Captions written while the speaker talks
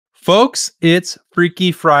Folks, it's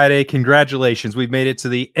Freaky Friday. Congratulations. We've made it to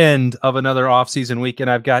the end of another off-season week, and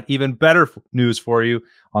I've got even better news for you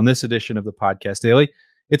on this edition of the Podcast Daily.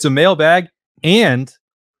 It's a mailbag, and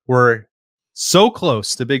we're so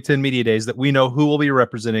close to Big Ten Media Days that we know who will be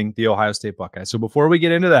representing the Ohio State Buckeyes. So before we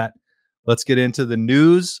get into that, let's get into the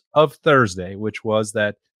news of Thursday, which was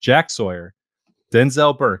that Jack Sawyer,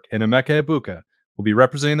 Denzel Burke, and Emeka Egbuka will be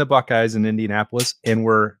representing the Buckeyes in Indianapolis, and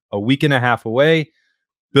we're a week and a half away.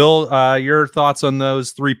 Bill, your thoughts on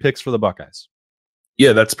those three picks for the Buckeyes?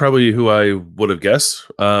 Yeah, that's probably who I would have guessed.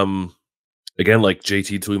 Again, like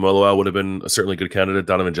JT Tuimoloau would have been a certainly good candidate.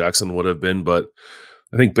 Donovan Jackson would have been, but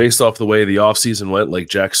I think based off the way the offseason went, like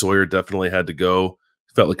Jack Sawyer definitely had to go.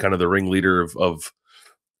 Felt like kind of the ringleader of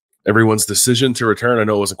everyone's decision to return. I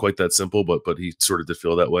know it wasn't quite that simple, but he sort of did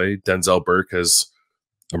feel that way. Denzel Burke has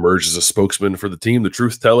emerged as a spokesman for the team, the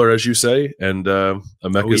truth teller, as you say, and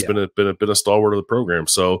Emeka's been a stalwart of the program.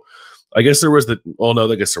 So I guess there was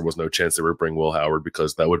I guess there was no chance they would bring Will Howard,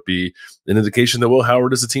 because that would be an indication that Will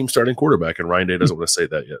Howard is the team starting quarterback, and Ryan Day doesn't want to say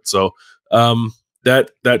that yet. So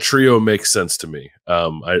that trio makes sense to me.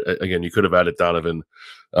 Again, you could have added Donovan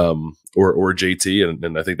or JT,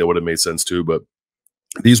 and I think that would have made sense too. But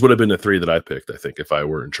these would have been the three that I picked, I think, if I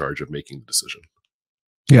were in charge of making the decision.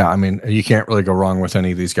 Yeah, I mean, you can't really go wrong with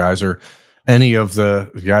any of these guys or any of the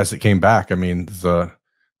guys that came back. I mean, the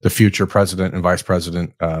future president and vice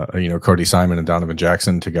president, Cody Simon and Donovan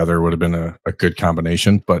Jackson together would have been a good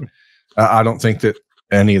combination. But I don't think that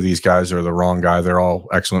any of these guys are the wrong guy. They're all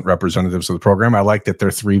excellent representatives of the program. I like that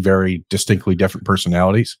they're three very distinctly different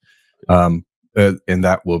personalities, and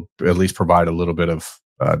that will at least provide a little bit of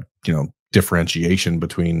differentiation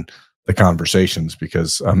between the conversations,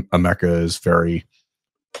 because Emeka is very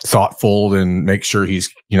thoughtful and make sure he's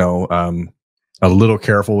a little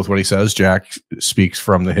careful with what he says. Jack speaks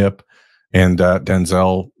from the hip, and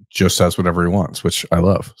Denzel just says whatever he wants, which I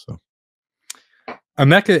love. So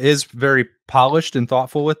Emeka is very polished and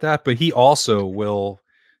thoughtful with that, but he also will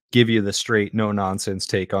give you the straight, no nonsense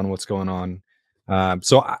take on what's going on.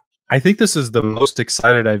 So I think this is the most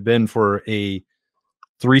excited I've been for a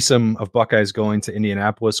threesome of Buckeyes going to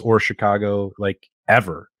Indianapolis or Chicago like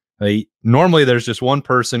ever. Normally there's just one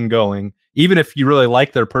person going. Even if you really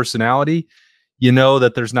like their personality, you know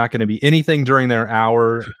that there's not going to be anything during their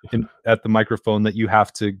hour at the microphone that you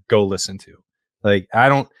have to go listen to. Like, I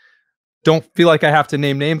don't feel like I have to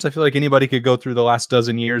name names. I feel like anybody could go through the last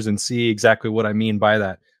dozen years and see exactly what I mean by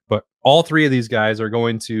that. But all three of these guys are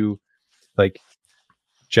going to, like,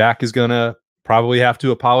 Jack is going to probably have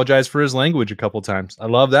to apologize for his language a couple times. I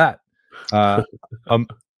love that.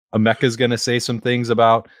 Emeka is going to say some things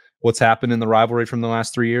about what's happened in the rivalry from the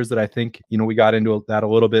last 3 years that I think, we got into that a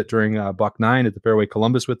little bit during Buck 9 at the Fairway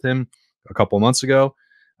Columbus with him a couple of months ago.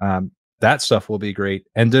 That stuff will be great.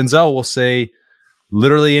 And Denzel will say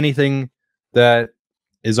literally anything that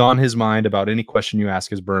is on his mind about any question you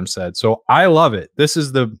ask, as Berm said. So I love it.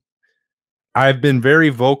 I've been very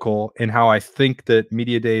vocal in how I think that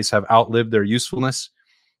media days have outlived their usefulness,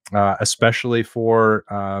 especially for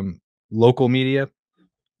local media.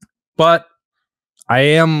 But I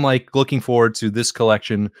am looking forward to this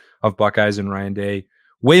collection of Buckeyes and Ryan Day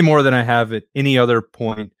way more than I have at any other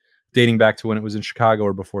point dating back to when it was in Chicago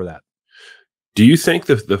or before that. Do you think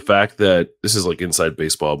that the fact that this is like inside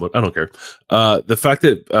baseball, but I don't care. The fact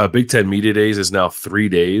that Big Ten Media Days is now 3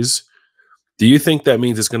 days, do you think that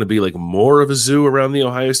means it's going to be like more of a zoo around the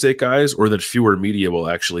Ohio State guys, or that fewer media will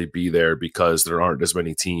actually be there because there aren't as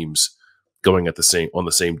many teams going on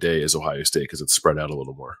the same day as Ohio State because it's spread out a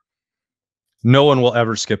little more? No one will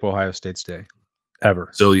ever skip Ohio State's day,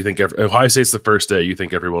 ever. So you think Ohio State's the first day, you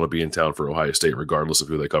think everyone will be in town for Ohio State regardless of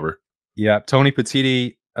who they cover? Yeah, Tony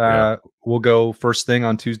Petitti will go first thing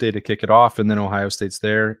on Tuesday to kick it off, and then Ohio State's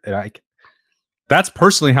there. And that's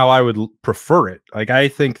personally how I would prefer it. I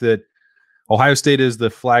think that Ohio State is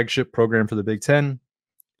the flagship program for the Big Ten.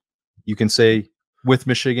 You can say with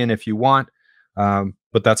Michigan if you want,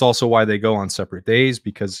 but that's also why they go on separate days,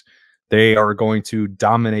 because they are going to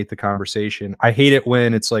dominate the conversation. I hate it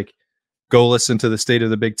when it's like, go listen to the State of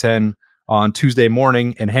the Big Ten on Tuesday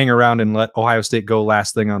morning and hang around and let Ohio State go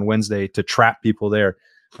last thing on Wednesday to trap people there,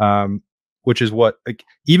 which is what,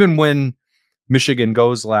 even when Michigan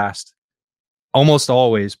goes last, almost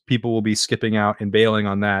always people will be skipping out and bailing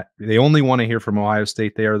on that. They only want to hear from Ohio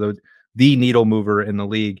State. They are the needle mover in the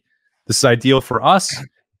league. This is ideal for us,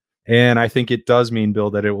 and I think it does mean,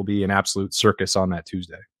 Bill, that it will be an absolute circus on that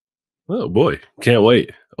Tuesday. Oh boy, can't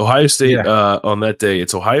wait. Ohio State on that day.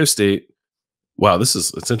 It's Ohio State. Wow, it's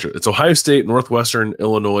interesting. It's Ohio State, Northwestern,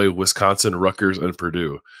 Illinois, Wisconsin, Rutgers, and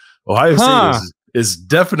Purdue. Ohio State is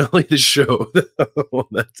definitely the show.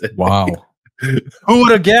 Wow. Who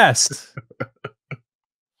would have guessed?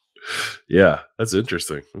 Yeah, that's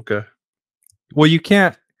interesting. Okay. Well, you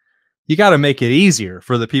got to make it easier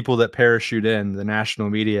for the people that parachute in the national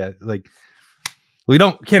media. Like, we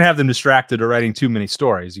can't have them distracted or writing too many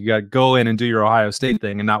stories. You got to go in and do your Ohio State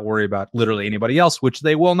thing and not worry about literally anybody else, which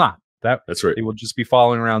they will not. That's right. They will just be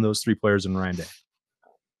following around those 3 players in Ryan Day.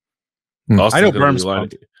 I know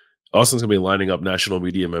Austin's going to be lining up national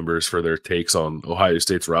media members for their takes on Ohio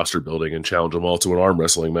State's roster building and challenge them all to an arm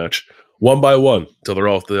wrestling match, one by one, till they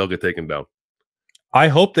all get taken down. I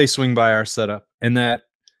hope they swing by our setup and that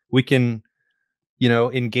we can,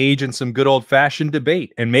 engage in some good old fashioned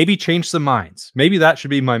debate and maybe change some minds. Maybe that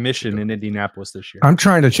should be my mission in Indianapolis this year. I'm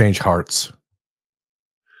trying to change hearts.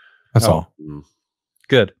 That's all.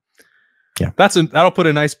 Good. Yeah. That'll put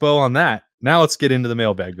a nice bow on that. Now let's get into the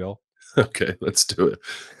mailbag, Bill. Okay, let's do it.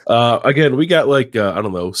 Again, we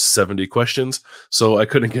got 70 questions, so I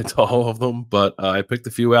couldn't get to all of them, but I picked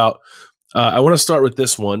a few out. I want to start with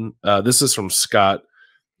this one. This is from Scott,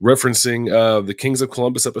 referencing the Kings of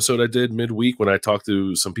Columbus episode I did midweek when I talked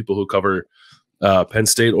to some people who cover Penn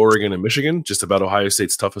State, Oregon, and Michigan, just about Ohio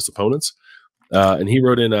State's toughest opponents. And he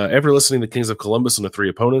wrote in, after listening to Kings of Columbus and the 3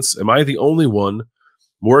 opponents, am I the only one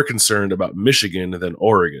more concerned about Michigan than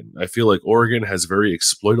Oregon? I feel like Oregon has very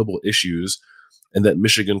exploitable issues and that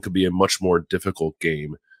Michigan could be a much more difficult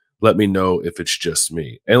game. Let me know if it's just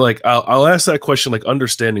me. And I'll ask that question,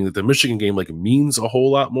 understanding that the Michigan game means a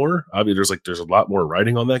whole lot more. I mean, there's a lot more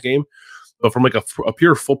writing on that game, but from a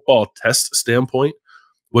pure football test standpoint,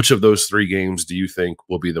 which of those 3 games do you think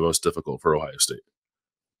will be the most difficult for Ohio State?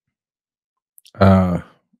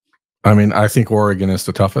 I mean, I think Oregon is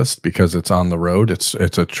the toughest because it's on the road. It's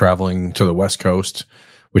a traveling to the West Coast,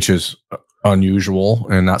 which is unusual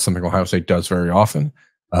and not something Ohio State does very often.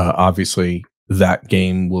 Obviously, that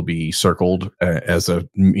game will be circled as a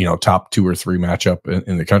top 2 or 3 matchup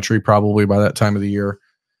in the country probably by that time of the year.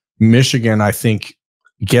 Michigan, I think,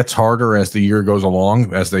 gets harder as the year goes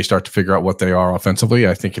along, as they start to figure out what they are offensively.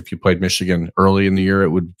 I think if you played Michigan early in the year, it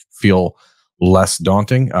would feel less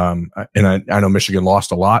daunting. And I know Michigan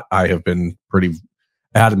lost a lot. I have been pretty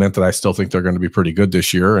adamant that I still think they're going to be pretty good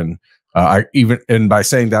this year. And by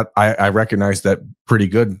saying that, I recognize that pretty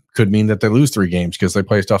good could mean that they lose 3 games because they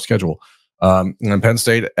play a tough schedule. And Penn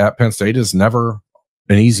State is never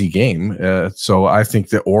an easy game. So I think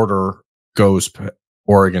the order goes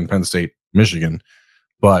Oregon, Penn State, Michigan,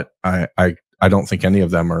 but I don't think any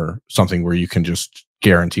of them are something where you can just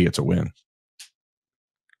guarantee it's a win.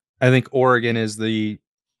 I think Oregon is the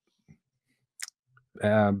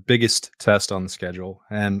biggest test on the schedule,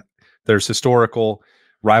 and there's historical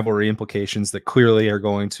rivalry implications that clearly are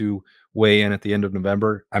going to weigh in at the end of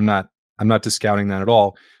November. I'm not discounting that at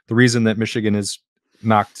all. The reason that Michigan is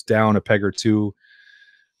knocked down a peg or 2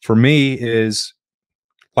 for me is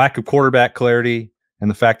lack of quarterback clarity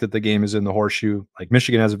and the fact that the game is in the horseshoe.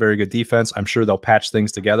 Michigan has a very good defense. I'm sure they'll patch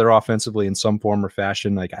things together offensively in some form or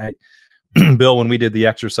fashion. Bill, when we did the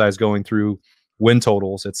exercise going through win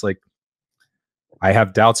totals, it's I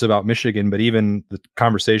have doubts about Michigan, but even the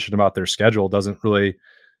conversation about their schedule doesn't really,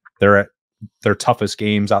 they're at their toughest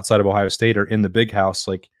games outside of Ohio State are in the Big House.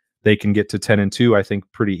 They can get to 10-2, I think,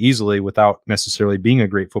 pretty easily without necessarily being a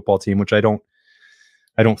great football team, which I don't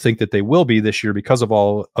think that they will be this year because of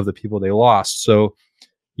all of the people they lost. So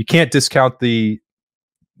you can't discount the,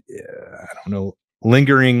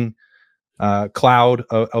 lingering cloud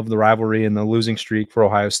of the rivalry and the losing streak for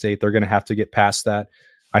Ohio State. They're going to have to get past that.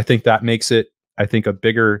 I think that makes it, a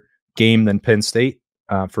bigger game than Penn State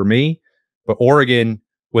for me. But Oregon,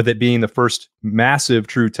 with it being the first massive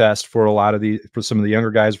true test for for some of the younger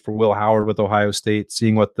guys, for Will Howard with Ohio State,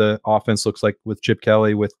 seeing what the offense looks like with Chip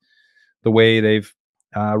Kelly, with the way they've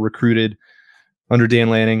recruited under Dan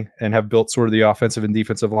Lanning and have built sort of the offensive and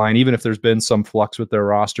defensive line, even if there's been some flux with their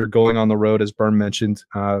roster, going on the road, as Berm mentioned,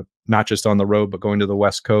 not just on the road, but going to the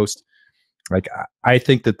West Coast. I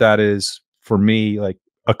think that is, for me,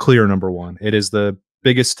 a clear number 1. It is the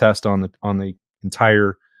biggest test on the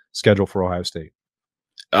entire schedule for Ohio State.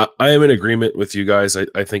 I am in agreement with you guys.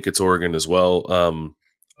 I think it's Oregon as well.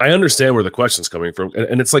 I understand where the question's coming from,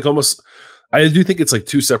 and it's almost, I do think it's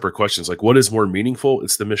 2 separate questions. What is more meaningful?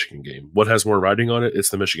 It's the Michigan game. What has more riding on it? It's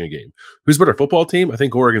the Michigan game. Who's better football team? I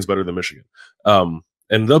think Oregon's better than Michigan.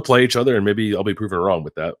 And they'll play each other, and maybe I'll be proven wrong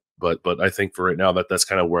with that. But I think for right now that's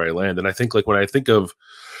kind of where I land. And I think when I think of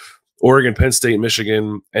Oregon, Penn State,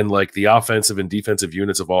 Michigan, and the offensive and defensive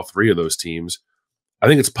units of all 3 of those teams, I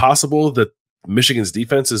think it's possible that Michigan's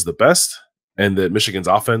defense is the best and that Michigan's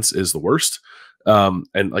offense is the worst.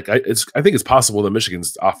 And like I think it's possible that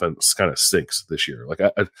Michigan's offense kind of stinks this year. Like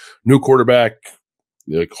a new quarterback,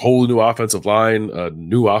 like whole new offensive line, a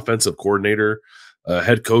new offensive coordinator, a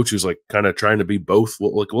head coach who's like kind of trying to be both.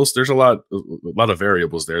 Well, there's a lot of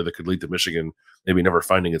variables there that could lead to Michigan maybe never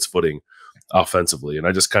finding its footing offensively. And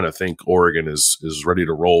I just kind of think Oregon is ready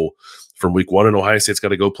to roll from week one, and Ohio State's got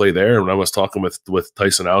to go play there. And when I was talking with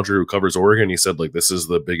Tyson Alger, who covers Oregon, he said like this is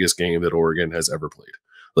the biggest game that Oregon has ever played.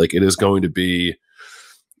 Like it is going to be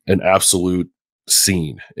an absolute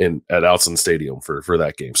scene at Alson Stadium for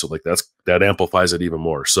that game. So like that amplifies it even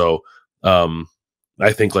more. So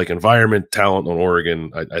I think like environment, talent on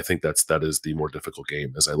Oregon, I think that is the more difficult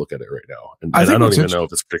game as I look at it right now. And I don't even know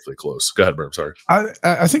if it's particularly close. Go ahead, Bert. I'm sorry.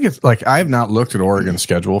 I think it's like I have not looked at Oregon's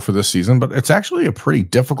schedule for this season, but it's actually a pretty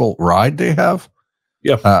difficult ride they have.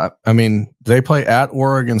 Yeah. I mean, they play at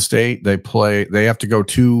Oregon State. They have to go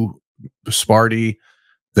to Sparty.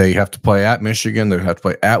 They have to play at Michigan. They have to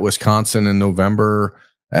play at Wisconsin in November.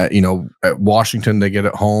 At Washington, they get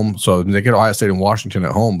at home. So they get Ohio State and Washington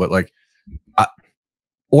at home. But like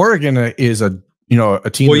Oregon is a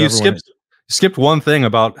team. Well, you skipped one thing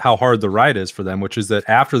about how hard the ride is for them, which is that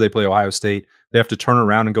after they play Ohio State, they have to turn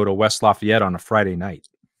around and go to West Lafayette on a Friday night.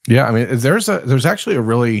 Yeah, I mean, there's actually a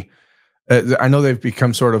really. I know they've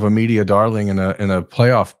become sort of a media darling and a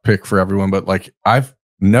playoff pick for everyone, but like I've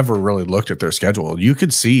never really looked at their schedule. You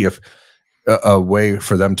could see if a way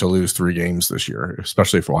for them to lose 3 games this year,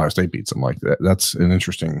 especially if Ohio State beats them like that. That's an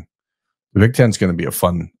interesting. The Big Ten's going to be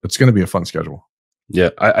it's going to be a fun schedule.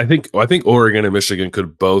 Yeah, I think Oregon and Michigan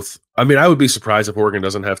could both. I mean, I would be surprised if Oregon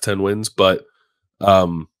doesn't have 10 wins, but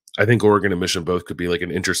I think Oregon and Michigan both could be like an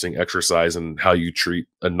interesting exercise in how you treat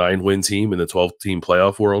a 9-win team in the 12-team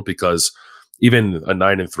playoff world, because even a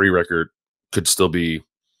 9-3 record could still be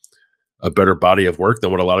a better body of work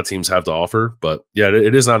than what a lot of teams have to offer. But yeah,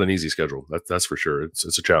 it is not an easy schedule. That's for sure.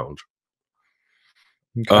 It's a challenge.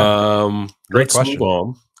 Okay. Great question. Move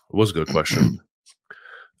on. It was a good question.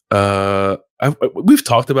 We've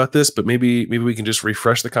talked about this, but maybe we can just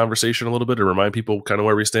refresh the conversation a little bit and remind people kind of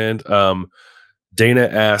where we stand. Dana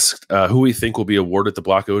asked who we think will be awarded the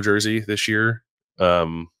Block O jersey this year.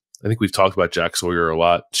 I think we've talked about Jack Sawyer a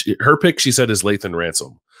lot. Her pick, she said, is Lathan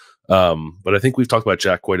Ransom. But I think we've talked about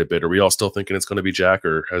Jack quite a bit. Are we all still thinking it's going to be Jack,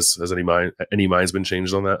 or has any minds been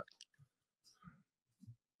changed on that?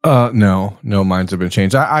 No minds have been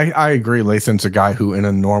changed. I agree. Lathan's a guy who in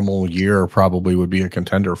a normal year probably would be a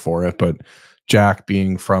contender for it, but Jack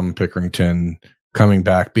being from Pickerington, coming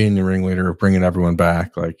back, being the ringleader, bringing everyone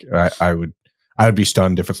back, like I would be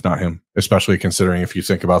stunned if it's not him, especially considering if you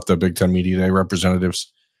think about the Big Ten Media Day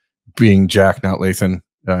representatives being Jack, not Lathan.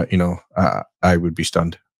 I would be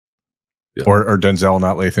stunned. Yeah. Or Denzel,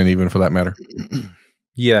 not Lathan, even for that matter.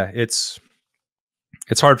 Yeah, it's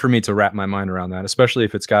hard for me to wrap my mind around that, especially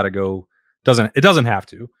if it's got to go. It doesn't have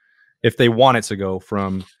to. If they want it to go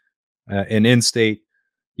from an in-state,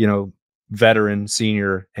 veteran,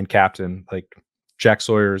 senior, and captain, like Jack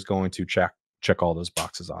Sawyer is going to check all those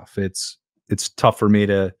boxes off. It's tough for me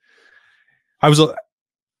to.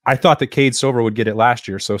 I thought that Cade Stover would get it last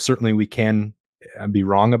year, so certainly we can be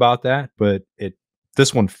wrong about that, but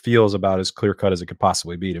this one feels about as clear cut as it could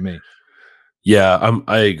possibly be to me. Yeah,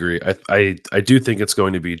 I agree. I do think it's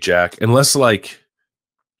going to be Jack, unless like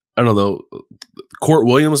I don't know, Court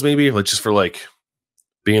Williams maybe, like just for like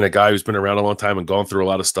being a guy who's been around a long time and gone through a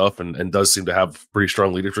lot of stuff and does seem to have pretty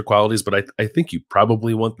strong leadership qualities. But I think you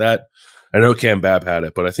probably want that. I know Cam Babb had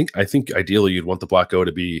it, but I think ideally you'd want the Block O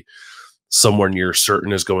to be somewhere near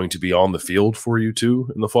certain is going to be on the field for you too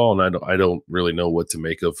in the fall. And I don't really know what to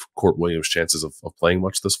make of Court Williams' chances of playing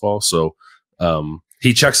much this fall. So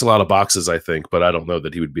he checks a lot of boxes, I think, but I don't know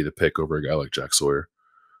that he would be the pick over a guy like Jack Sawyer.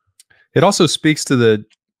 It also speaks to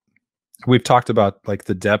we've talked about like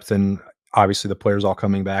the depth and obviously the players all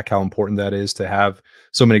coming back, how important that is to have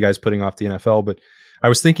so many guys putting off the NFL. But I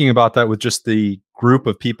was thinking about that with just the group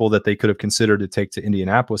of people that they could have considered to take to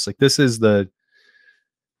Indianapolis. Like this is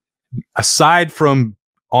aside from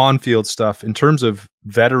on-field stuff, in terms of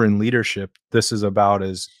veteran leadership, this is about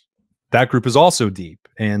as that group is also deep.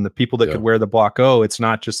 And the people that could wear the Block O, it's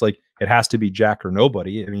not just like it has to be Jack or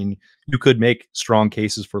nobody. I mean, you could make strong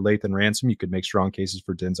cases for Lathan Ransom. You could make strong cases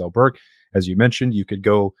for Denzel Burke. As you mentioned, you could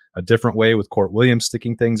go a different way with Court Williams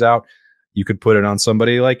sticking things out. You could put it on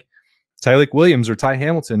somebody like Tyleik Williams or Ty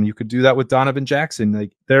Hamilton. You could do that with Donovan Jackson.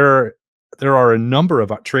 Like there are a number of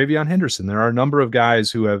Travion Henderson. There are a number of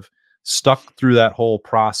guys who have stuck through that whole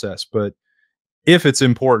process. But if it's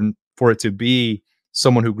important for it to be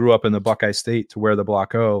someone who grew up in the Buckeye State to wear the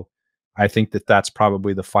Block O, I think that's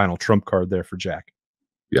probably the final trump card there for Jack.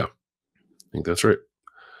 Yeah, I think that's right.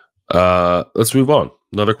 Let's move on.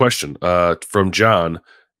 Another question from John.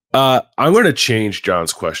 I'm going to change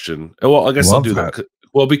John's question. Well, I guess I'll do that.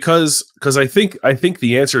 Well, because I think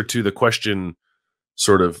the answer to the question,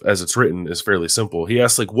 sort of as it's written, is fairly simple. He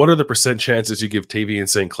asked, like, what are the % chances you give Tavian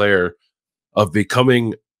St. Clair of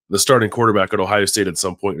becoming the starting quarterback at Ohio State at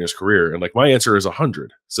some point in his career? And like, my answer is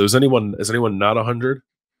 100. So is anyone not 100?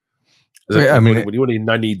 I mean, would you need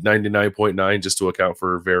 99.9 just to account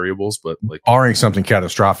for variables? But like, barring something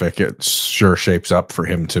catastrophic, it sure shapes up for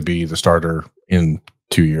him to be the starter in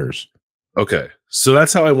 2 years. Okay, so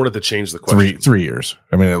that's how I wanted to change the question. 3 years.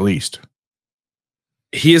 I mean, at least.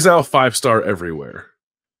 He is now a 5-star everywhere.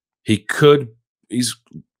 He's got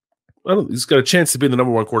a chance to be the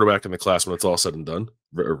number 1 quarterback in the class when it's all said and done,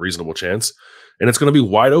 a reasonable chance, and it's going to be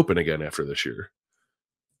wide open again after this year.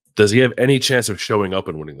 Does he have any chance of showing up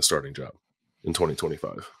and winning the starting job in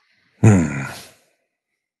 2025?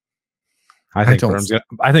 I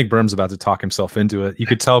think Berm's about to talk himself into it. You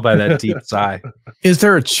could tell by that deep sigh. Is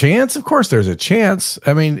there a chance? Of course, there's a chance.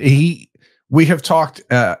 I mean, we have talked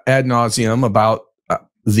ad nauseum about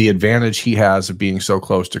the advantage he has of being so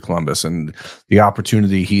close to Columbus and the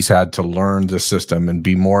opportunity he's had to learn the system and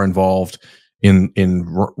be more involved in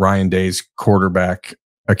Ryan Day's quarterback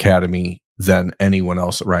academy than anyone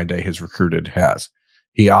else that Ryan Day has recruited has.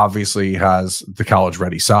 He obviously has the college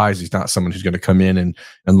ready size. He's not someone who's going to come in and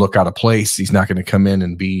look out of place. He's not going to come in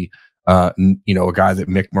and be, a guy that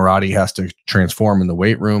Mick Marotti has to transform in the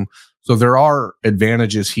weight room. So there are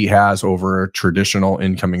advantages he has over a traditional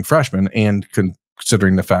incoming freshman. And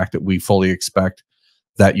considering the fact that we fully expect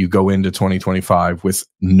that you go into 2025 with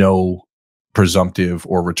no presumptive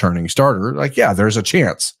or returning starter, like, yeah, there's a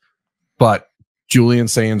chance. But Julian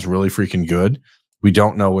Sain's really freaking good. We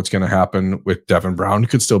don't know what's going to happen with Devin Brown.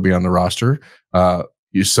 Could still be on the roster.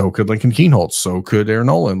 So could Lincoln Keenholz. So could Aaron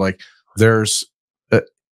Nolan. Like,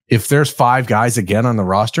 if there's 5 guys again on the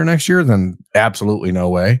roster next year, then absolutely no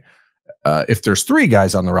way. If there's 3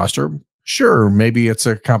 guys on the roster, sure, maybe it's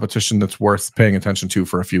a competition that's worth paying attention to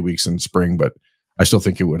for a few weeks in spring. But I still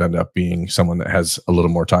think it would end up being someone that has a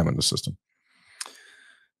little more time in the system.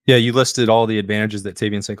 Yeah, you listed all the advantages that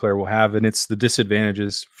Tavian St. Clair will have, and it's the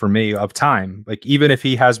disadvantages for me of time. Like, even if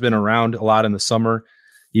he has been around a lot in the summer,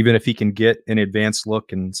 even if he can get an advanced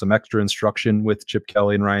look and some extra instruction with Chip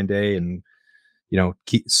Kelly and Ryan Day, and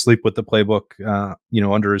sleep with the playbook,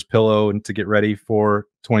 under his pillow and to get ready for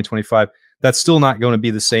 2025, that's still not going to be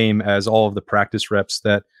the same as all of the practice reps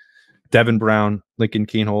that Devin Brown, Lincoln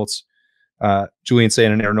Keenholz, Julian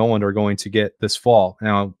Sain, and Aaron Noland are going to get this fall.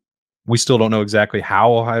 Now, we still don't know exactly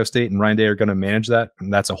how Ohio State and Ryan Day are going to manage that.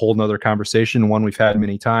 And that's a whole nother conversation, one we've had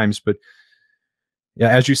many times. But yeah,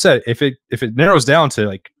 as you said, if it narrows down to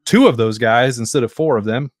like 2 of those guys instead of 4 of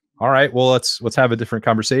them, all right, well, let's have a different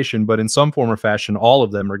conversation. But in some form or fashion, all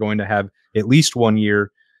of them are going to have at least 1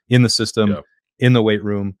 year in the system, in the weight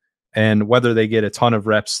room. And whether they get a ton of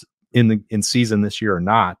reps in season this year or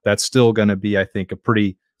not, that's still going to be, I think, a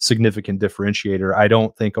pretty significant differentiator. I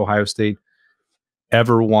don't think Ohio State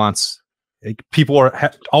ever wants, like, people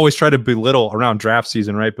always try to belittle around draft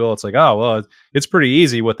season, right, Bill? It's like, oh, well, it's pretty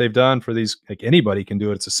easy what they've done for these, like, anybody can do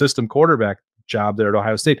it. It's a system quarterback job there at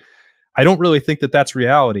Ohio State. I don't really think that that's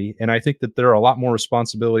reality. And I think that there are a lot more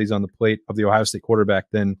responsibilities on the plate of the Ohio State quarterback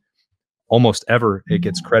than almost ever it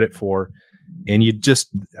gets credit for. And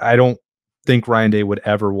I don't think Ryan Day would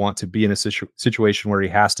ever want to be in a situation where he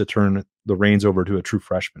has to turn the reins over to a true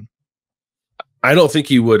freshman. I don't think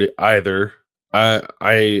he would either. I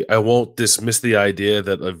won't dismiss the idea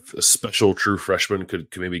that a special true freshman could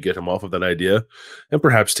maybe get him off of that idea, and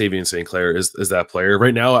perhaps Tavian St. Clair is that player.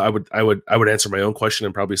 Right now, I would answer my own question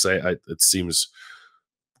and probably say it seems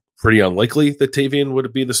pretty unlikely that Tavian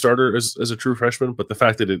would be the starter as a true freshman. But the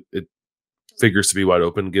fact that it figures to be wide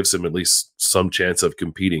open gives him at least some chance of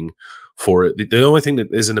competing for it. The only thing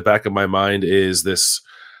that is in the back of my mind is this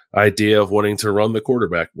idea of wanting to run the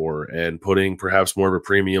quarterback more and putting perhaps more of a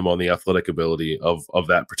premium on the athletic ability of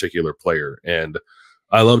that particular player. And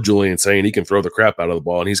I love Julian Sain. He can throw the crap out of the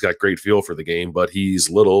ball and he's got great feel for the game, but he's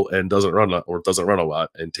little and doesn't run a lot.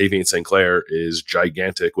 And Tavian St. Clair is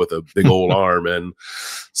gigantic with a big old arm and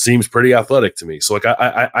seems pretty athletic to me. So like,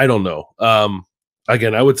 I don't know.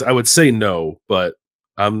 Again, I would say no, but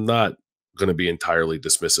I'm not going to be entirely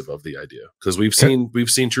dismissive of the idea because we've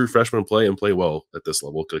seen true freshmen play and play well at this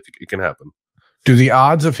level. It can happen. Do the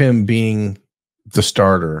odds of him being the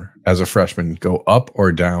starter as a freshman go up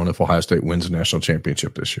or down if Ohio State wins the national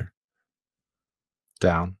championship this year?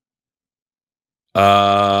 Down.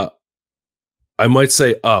 I might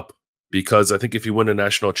say up because I think if you win a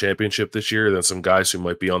national championship this year, then some guys who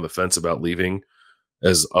might be on the fence about leaving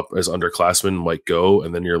as underclassmen might go,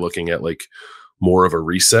 and then you're looking at like more of a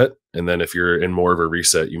reset. And then if you're in more of a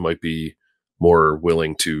reset, you might be more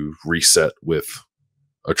willing to reset with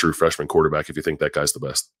a true freshman quarterback if you think that guy's the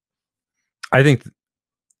best. I think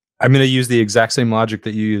I'm going to use the exact same logic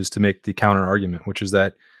that you use to make the counter argument, which is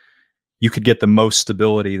that you could get the most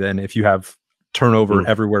stability then if you have turnover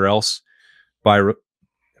everywhere else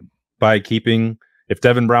by keeping, if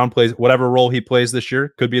Devin Brown plays whatever role he plays this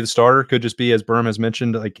year, could be the starter, could just be, as Berm has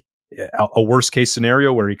mentioned, like a worst case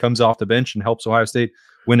scenario where he comes off the bench and helps Ohio State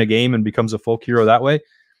win a game and becomes a folk hero that way.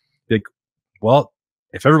 Like, well,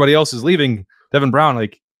 if everybody else is leaving, Devin Brown,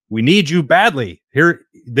 like, we need you badly here.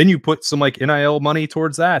 Then you put some like NIL money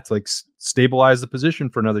towards that to like stabilize the position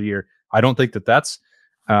for another year. I don't think that that's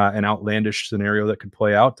an outlandish scenario that could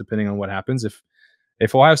play out depending on what happens. If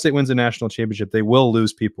Ohio State wins a national championship, they will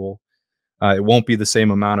lose people. It won't be the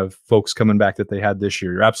same amount of folks coming back that they had this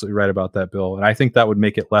year. You're absolutely right about that, Bill. And I think that would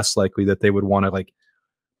make it less likely that they would want to like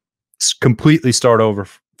completely start over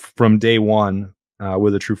from day one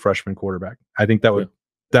with a true freshman quarterback. I think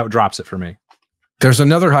that drops it for me. There's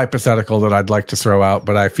another hypothetical that I'd like to throw out,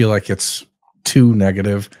 but I feel like it's too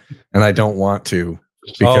negative, and I don't want to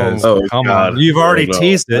because come on, you've already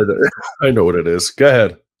teased it. I know what it is. Go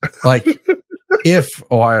ahead. Like, if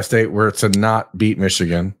Ohio State were to not beat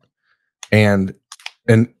Michigan and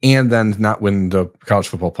then not win the college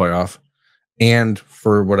football playoff, and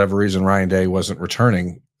for whatever reason Ryan Day wasn't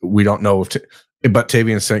returning, we don't know but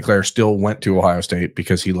Tavian St. Clair still went to Ohio State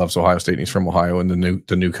because he loves Ohio State and he's from Ohio, and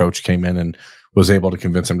the new coach came in and was able to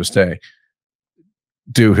convince him to stay.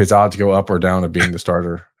 Do his odds go up or down of being the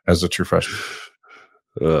starter as a true freshman?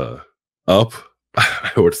 Up,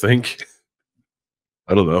 I would think.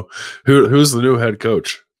 I don't know. Who's the new head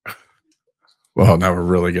coach? Well, now we're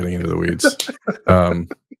really getting into the weeds.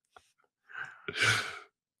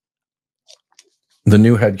 The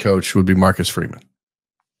new head coach would be Marcus Freeman.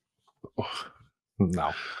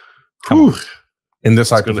 No. In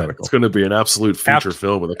this hypothetical, it's going to be an absolute feature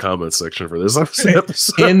film in the comments section for this episode.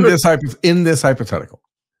 in this hypothetical,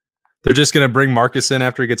 they're just going to bring Marcus in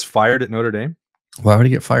after he gets fired at Notre Dame. Why would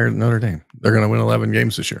he get fired at Notre Dame? They're going to win 11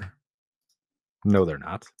 games this year. No, they're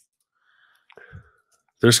not.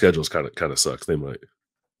 Their schedule's kind of sucks. They might.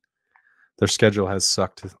 Their schedule has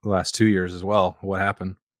sucked the last 2 years as well. What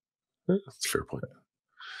happened? That's a fair point.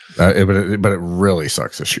 But it really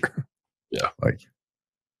sucks this year. Yeah, like.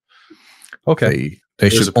 Okay. They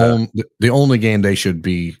should own the only game they should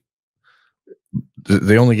be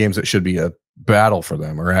the only games that should be a battle for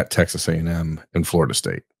them are at Texas A&M and Florida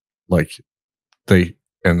State. Like and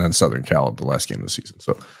then Southern Cal the last game of the season.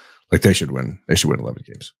 So like they should win 11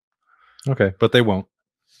 games. Okay, but they won't.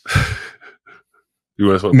 You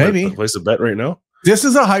want to maybe place a bet right now? This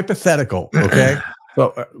is a hypothetical, okay?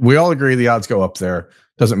 So we all agree the odds go up there.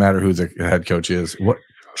 Doesn't matter who the head coach is. What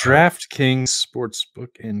DraftKings Sportsbook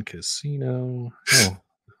and Casino. Oh,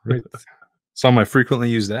 right. It's on my frequently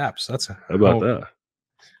used apps. How about that?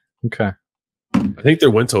 Okay. I think their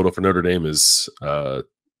win total for Notre Dame is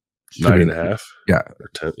 9.5. Yeah. Or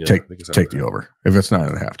 10. Yeah, take the over. If it's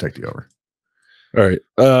 9.5, take the over. All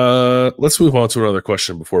right. Let's move on to another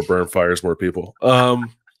question before Burn fires more people.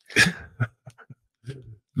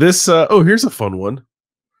 Here's a fun one.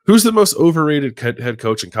 Who's the most overrated head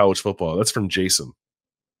coach in college football? That's from Jason.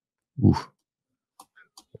 Ooh.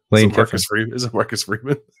 Lane Kiffin. Is it Marcus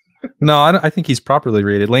Freeman? No, I think he's properly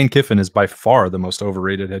rated. Lane Kiffin is by far the most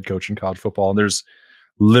overrated head coach in college football. There's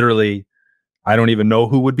literally, I don't even know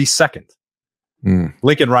who would be second.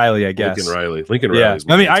 Lincoln Riley, I guess. Lincoln Riley.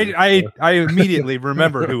 I mean, I immediately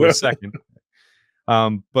remember who was second.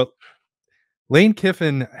 But Lane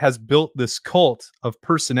Kiffin has built this cult of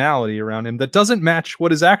personality around him that doesn't match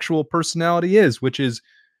what his actual personality is, which is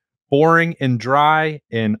boring and dry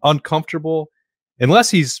and uncomfortable, unless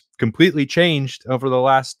he's completely changed over the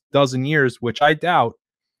last dozen years, which I doubt.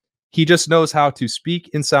 He just knows how to speak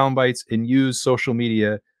in sound bites and use social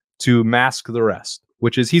media to mask the rest,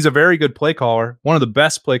 which is he's a very good play caller, one of the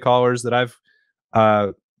best play callers that I've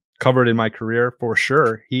covered in my career for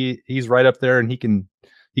sure. He's right up there, and he can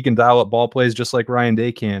dial up ball plays just like Ryan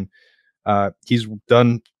Day can. He's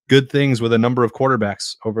done good things with a number of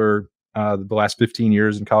quarterbacks over the last 15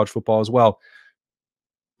 years in college football as well.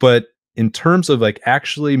 But in terms of like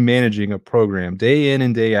actually managing a program day in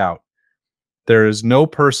and day out, there is no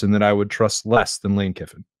person that I would trust less than Lane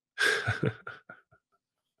Kiffin.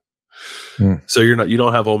 So you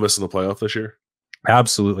don't have Ole Miss in the playoff this year?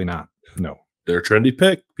 Absolutely not. No. They're a trendy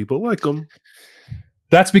pick. People like them.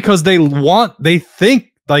 That's because they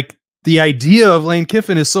think like the idea of Lane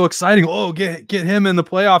Kiffin is so exciting. Oh, get him in the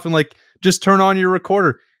playoff and like just turn on your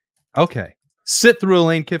recorder. Okay. sit through a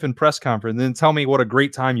Lane Kiffin press conference and then tell me what a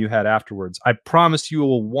great time you had afterwards. I promise you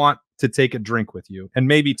will want to take a drink with you, and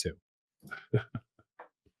maybe two.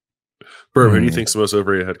 Burr, who do you think's the most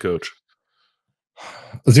overrated head coach?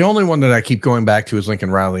 The only one that I keep going back to is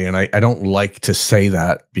Lincoln Riley, and I don't like to say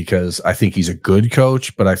that because I think he's a good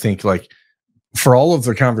coach, but I think like for all of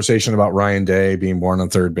the conversation about Ryan Day being born on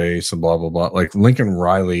third base and blah, blah, blah, like Lincoln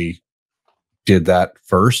Riley did that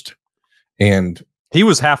first, and he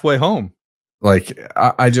was halfway home. Like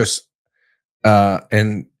I just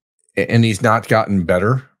and he's not gotten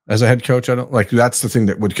better as a head coach. I don't like that's the thing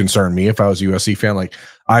that would concern me if I was a USC fan. Like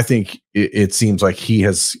I think it seems like he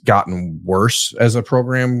has gotten worse as a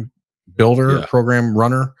program builder, program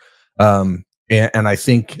runner. And I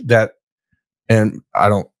think that, and I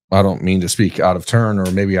don't mean to speak out of turn, or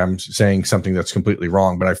maybe I'm saying something that's completely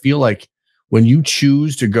wrong, but I feel like when you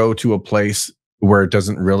choose to go to a place where it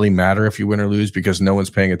doesn't really matter if you win or lose because no one's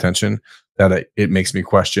paying attention, that it makes me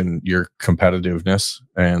question your competitiveness.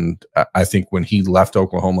 And I think when he left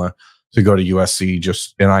Oklahoma to go to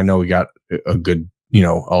USC, and I know he got a good, a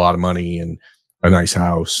lot of money and a nice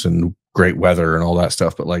house and great weather and all that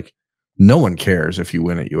stuff, but like no one cares if you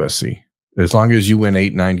win at USC. As long as you win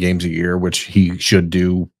 8-9 games a year, which he should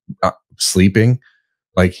do sleeping,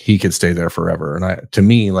 like he could stay there forever. And to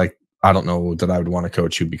me, like, I don't know that I would want a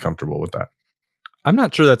coach who'd be comfortable with that. I'm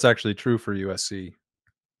not sure that's actually true for USC.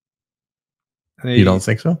 You don't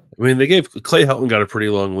think so? I mean, they gave Clay Helton got a pretty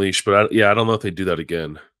long leash, but I don't know if they do that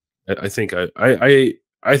again. I think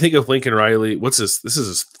if Lincoln Riley, this is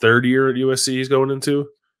his third year at USC he's going into.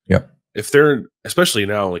 Yep. If they're, especially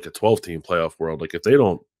now, like a 12-team playoff world, like if they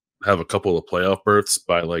don't have a couple of playoff berths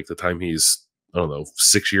by like the time he's, I don't know,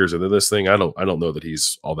 6 years into this thing, I don't know that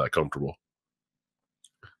he's all that comfortable.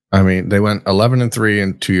 I mean, they went 11-3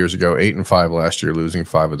 and 2 years ago, 8-5 last year, losing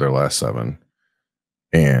 5 of their last 7.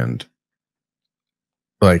 And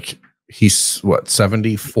like he's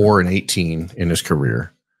 74-18 in his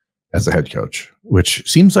career as a head coach, which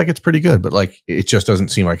seems like it's pretty good, but like it just doesn't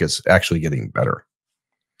seem like it's actually getting better.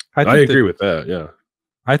 I agree with that. Yeah.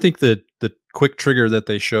 I think that the quick trigger that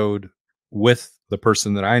they showed with the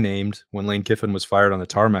person that I named when Lane Kiffin was fired on the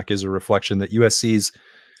tarmac is a reflection that USC's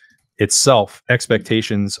itself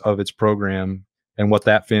expectations of its program and what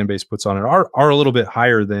that fan base puts on it are a little bit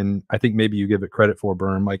higher than I think maybe you give it credit for,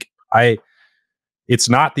 Berm. Like it's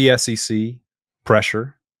not the SEC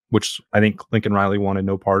pressure, which I think Lincoln Riley wanted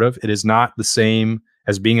no part of. It is not the same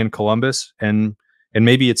as being in Columbus, and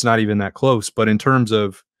maybe it's not even that close, but in terms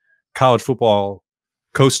of college football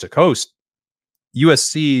coast to coast,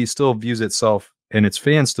 USC still views itself and its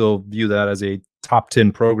fans still view that as a top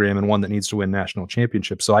 10 program and one that needs to win national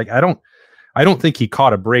championships. So I don't think he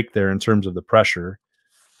caught a break there in terms of the pressure,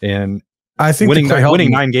 and I think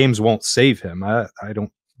winning 9 games won't save him. I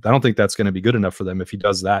don't think that's going to be good enough for them if he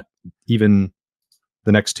does that even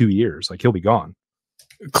the next 2 years. Like he'll be gone.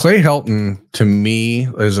 Clay Helton to me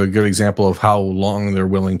is a good example of how long they're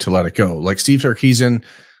willing to let it go. Like Steve Sarkisian,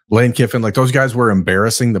 Lane Kiffin, like those guys were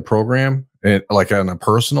embarrassing the program like on a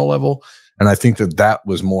personal level. And I think that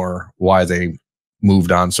was more why they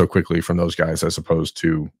moved on so quickly from those guys, as opposed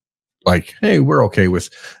to like, hey, we're okay with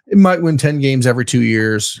it. Might win 10 games every 2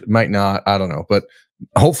 years. It might not. I don't know. But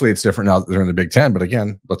hopefully it's different now that they're in the Big Ten. But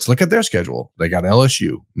again, let's look at their schedule. They got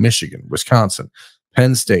LSU, Michigan, Wisconsin,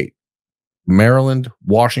 Penn State, Maryland,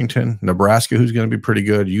 Washington, Nebraska, who's going to be pretty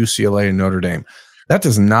good, UCLA, and Notre Dame. That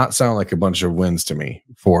does not sound like a bunch of wins to me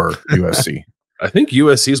for USC. I think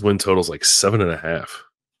USC's win total is like 7.5.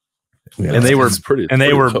 Yeah, and they were pretty, and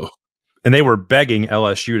they were begging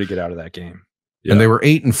LSU to get out of that game. Yeah. And they were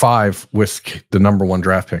 8-5 with the number 1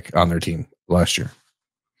 draft pick on their team last year.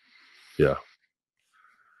 Yeah.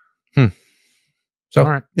 So, all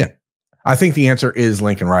right. Yeah, I think the answer is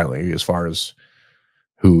Lincoln Riley as far as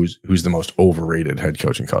who's the most overrated head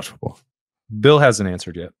coach in college football. Bill hasn't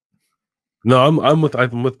answered yet. No, I'm with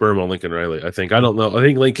Berm on Lincoln Riley. I don't know. I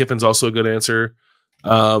think Lane Kiffin's also a good answer.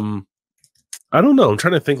 I don't know. I'm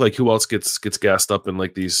trying to think like who else gets gassed up in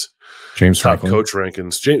like these James top Franklin coach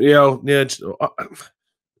rankings.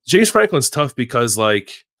 James Franklin's tough because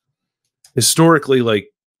like historically, like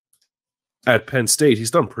at Penn State,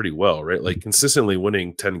 he's done pretty well, right? Like consistently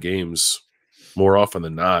winning 10 games more often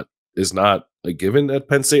than not is not a given at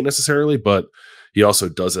Penn State necessarily, but he also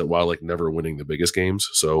does it while like never winning the biggest games.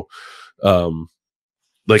 So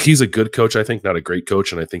like he's a good coach, I think, not a great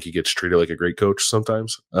coach, and I think he gets treated like a great coach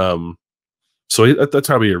sometimes. So that's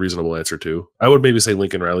probably a reasonable answer too. I would maybe say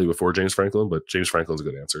Lincoln Riley before James Franklin, but James Franklin's a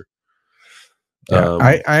good answer. Yeah,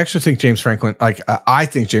 I actually think James Franklin, I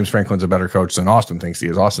think James Franklin's a better coach than Austin thinks he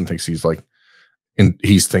is. Austin thinks he's like, and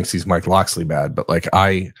he thinks he's Mike Loxley bad, but like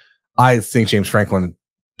I I think James Franklin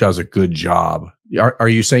does a good job. Are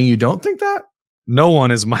you saying you don't think that? No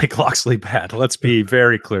one is Mike Locksley bad. Let's be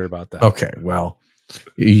very clear about that. Okay, well,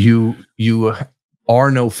 you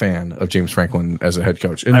are no fan of James Franklin as a head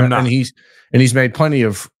coach, and, I'm not. and he's made plenty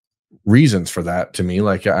of reasons for that to me.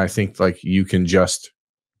 Like, I think like you can just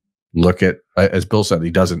look at, as Bill said, he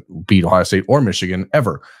doesn't beat Ohio State or Michigan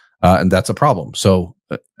ever, and that's a problem. So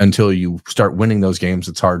until you start winning those games,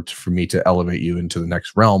 it's hard for me to elevate you into the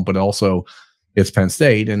next realm. But also, it's Penn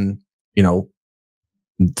State, and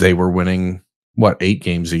they were winning 8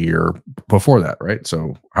 games a year before that, right?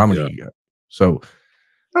 So how many you got? So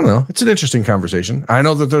I don't know. It's an interesting conversation. I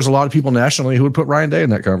know that there's a lot of people nationally who would put Ryan Day in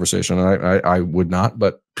that conversation. I would not,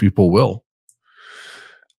 but people will.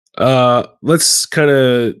 Let's kind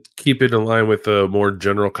of keep it in line with a more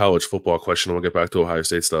general college football question. We'll get back to Ohio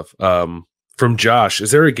State stuff. From Josh,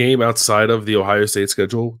 is there a game outside of the Ohio State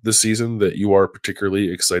schedule this season that you are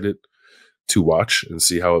particularly excited to watch and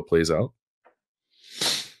see how it plays out?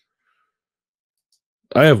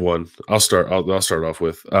 I have one. I'll start off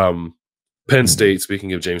with Penn State,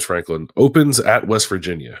 speaking of James Franklin, opens at West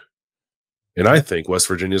Virginia. And I think West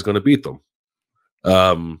Virginia is going to beat them.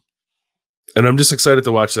 And I'm just excited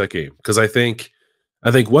to watch that game because I think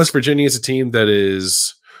West Virginia is a team that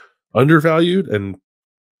is undervalued and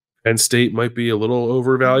Penn State might be a little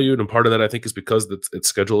overvalued. And part of that, I think, is because its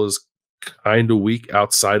schedule is kind of weak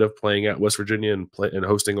outside of playing at West Virginia and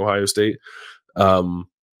hosting Ohio State.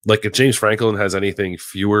 Like if James Franklin has anything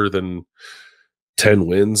fewer than 10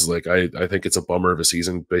 wins, like I think it's a bummer of a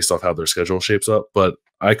season based off how their schedule shapes up. But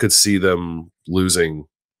I could see them losing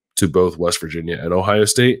to both West Virginia and Ohio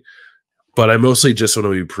State. But I mostly just want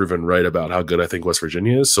to be proven right about how good I think West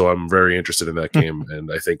Virginia is. So I'm very interested in that game,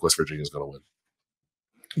 and I think West Virginia is going to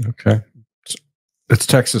win. Okay. It's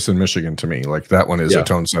Texas and Michigan to me. Like that one is a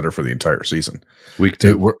tone setter for the entire season. Week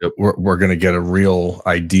 2. We're going to get a real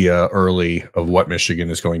idea early of what Michigan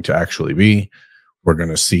is going to actually be. We're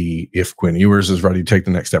going to see if Quinn Ewers is ready to take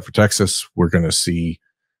the next step for Texas. We're going to see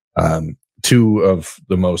 2 of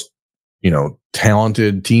the most,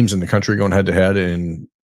 talented teams in the country going head to head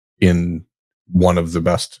in one of the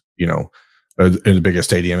best, in the biggest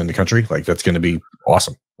stadium in the country. Like that's going to be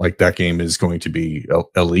awesome. Like that game is going to be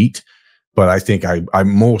elite. But I think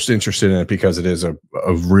I'm most interested in it because it is a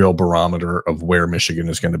real barometer of where Michigan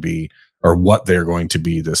is going to be or what they're going to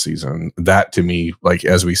be this season. That to me, like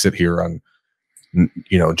as we sit here on,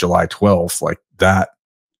 July 12th, like that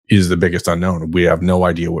is the biggest unknown. We have no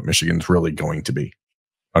idea what Michigan's really going to be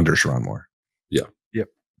under Sherrone Moore. Yeah. Yep.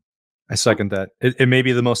 I second that. It may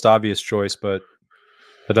be the most obvious choice, but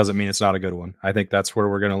that doesn't mean it's not a good one. I think that's where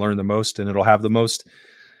we're going to learn the most, and it'll have the most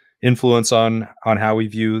influence on how we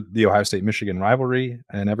view the Ohio State-Michigan rivalry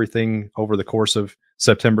and everything over the course of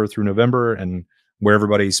September through November and where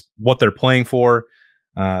what they're playing for.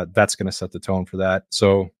 That's going to set the tone for that.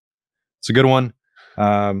 So it's a good one.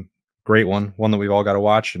 Great one that we've all got to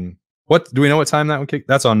watch. And what do we know what time that one kick?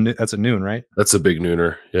 That's at noon, right? That's a big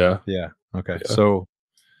nooner. Yeah. Yeah. Okay. Yeah. So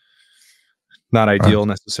not ideal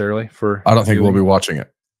necessarily for. I don't think we'll be watching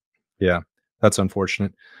it. Yeah. That's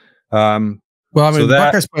unfortunate. Well, I mean, the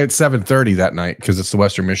Buckeyes play at 7:30 that night because it's the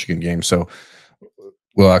Western Michigan game, so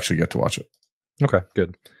we'll actually get to watch it. Okay,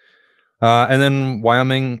 good. And then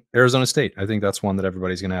Wyoming, Arizona State. I think that's one that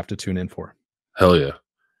everybody's going to have to tune in for. Hell yeah.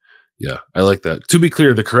 Yeah, I like that. To be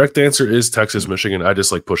clear, the correct answer is Texas, Michigan. I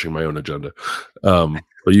just like pushing my own agenda. But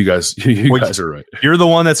you guys guys are right. You're the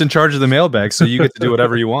one that's in charge of the mailbag, so you get to do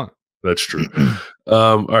whatever you want. That's true.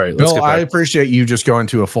 All right, let's Bill, I appreciate you just going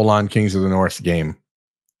to a full-on Kings of the North game.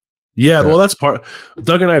 Yeah, well, that's part.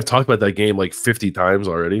 Doug and I have talked about that game like 50 times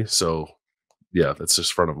already. So, yeah, that's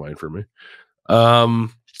just front of mind for me.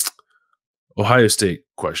 Ohio State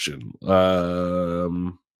question.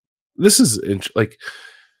 This is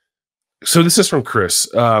so this is from Chris.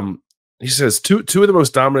 He says two of the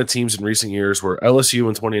most dominant teams in recent years were LSU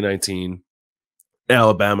in 2019,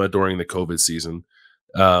 Alabama during the COVID season.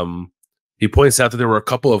 He points out that there were a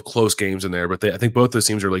couple of close games in there, but I think both those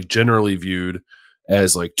teams are like generally viewed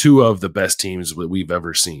as like 2 of the best teams that we've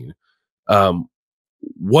ever seen.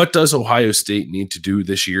 What does Ohio State need to do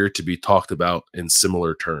this year to be talked about in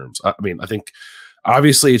similar terms? I mean, I think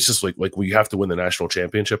obviously it's just like we have to win the national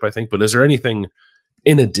championship, I think, but is there anything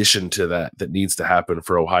in addition to that needs to happen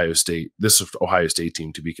for Ohio State, this Ohio State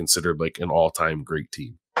team, to be considered like an all-time great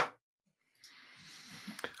team?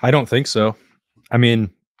 I don't think so. I mean,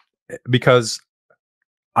 because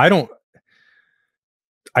I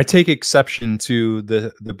take exception to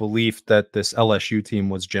the belief that this LSU team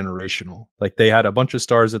was generational. Like they had a bunch of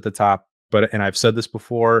stars at the top, and I've said this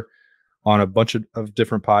before on a bunch of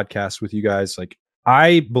different podcasts with you guys, like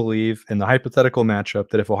I believe in the hypothetical matchup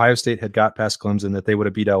that if Ohio State had got past Clemson, that they would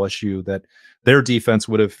have beat LSU, that their defense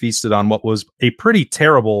would have feasted on what was a pretty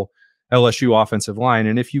terrible LSU offensive line.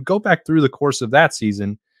 And if you go back through the course of that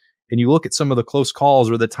season and you look at some of the close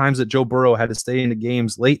calls or the times that Joe Burrow had to stay into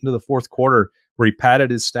games late into the fourth quarter where he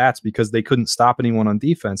padded his stats because they couldn't stop anyone on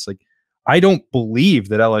defense, like, I don't believe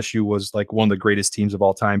that LSU was like one of the greatest teams of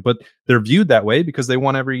all time, but they're viewed that way because they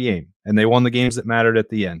won every game and they won the games that mattered at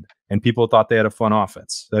the end. And people thought they had a fun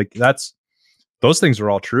offense. Like, those things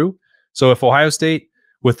are all true. So if Ohio State,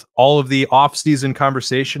 with all of the offseason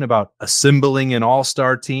conversation about assembling an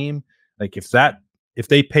all-star team, like if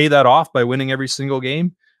they pay that off by winning every single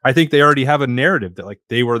game, I think they already have a narrative that like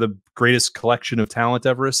they were the greatest collection of talent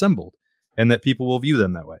ever assembled and that people will view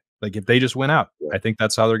them that way. Like if they just went out, I think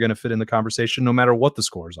that's how they're going to fit in the conversation, no matter what the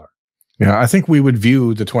scores are. Yeah, I think we would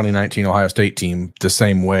view the 2019 Ohio State team the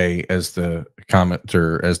same way as the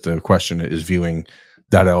commenter, as the question is viewing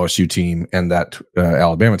that LSU team and that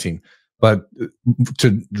Alabama team. But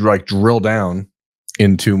to like drill down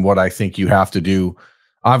into what I think you have to do,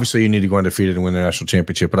 obviously you need to go undefeated and win the national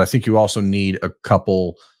championship, but I think you also need a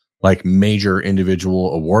couple like major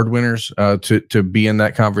individual award winners to be in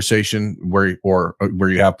that conversation where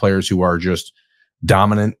you have players who are just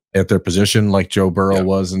dominant at their position, like Joe Burrow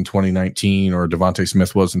was in 2019 or Devontae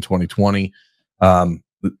Smith was in 2020. Then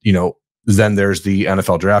there's the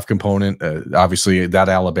NFL draft component. Obviously, that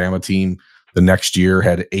Alabama team the next year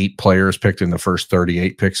had 8 players picked in the first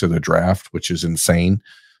 38 picks of the draft, which is insane.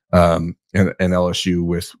 And LSU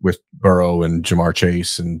with Burrow and Jamar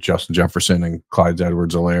Chase and Justin Jefferson and Clyde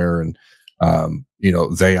Edwards-Helaire. And,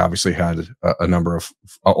 they obviously had a number of,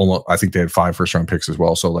 I think they had 5 first-round picks as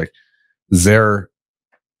well. So, like, the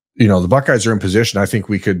Buckeyes are in position. I think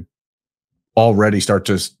we could already start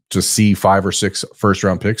to see 5 or 6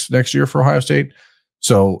 first-round picks next year for Ohio State.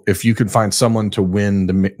 So if you could find someone to win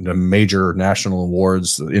the major national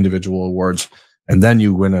awards, the individual awards, and then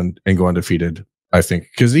you win and go undefeated, I think,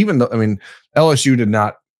 because even though, LSU did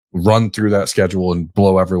not run through that schedule and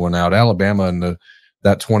blow everyone out. Alabama in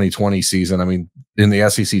that 2020 season, in the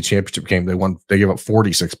SEC championship game, they gave up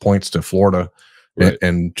 46 points to Florida, right,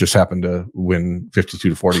 and just happened to win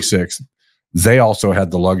 52-46. They also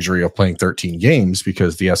had the luxury of playing 13 games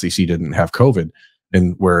because the SEC didn't have COVID,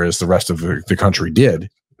 and whereas the rest of the country did.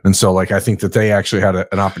 And so, like, I think that they actually had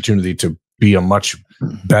an opportunity to be a much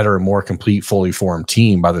better, more complete, fully formed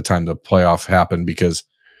team by the time the playoff happened because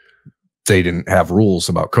they didn't have rules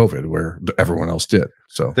about COVID where everyone else did.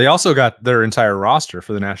 So they also got their entire roster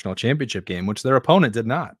for the national championship game, which their opponent did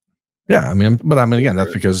not. Yeah, again,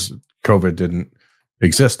 that's because COVID didn't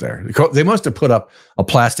exist there. They must have put up a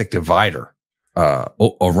plastic divider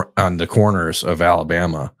on the corners of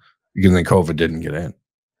Alabama, and then COVID didn't get in.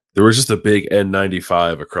 There was just a big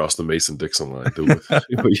N95 across the Mason-Dixon line.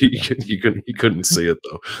 You couldn't see it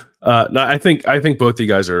though. No, I think both you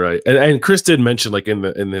guys are right. And Chris did mention, like,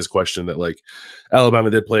 in his question, that like Alabama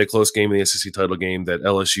did play a close game in the SEC title game. That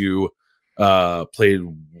LSU played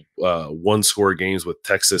 1-score games with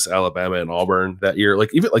Texas, Alabama, and Auburn that year. Like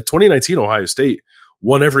even like 2019 Ohio State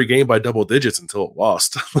won every game by double digits until it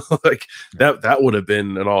lost. Like that would have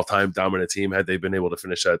been an all-time dominant team had they been able to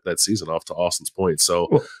finish that season off, to Austin's point.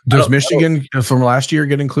 So does Michigan from last year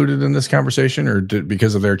get included in this conversation, or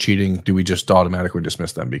because of their cheating, do we just automatically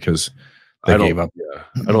dismiss them because they gave up? Yeah,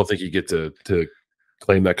 I don't think you get to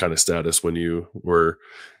claim that kind of status when you were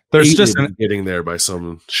getting there by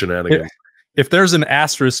some shenanigans. If there's an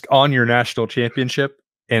asterisk on your national championship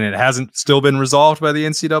and it hasn't still been resolved by the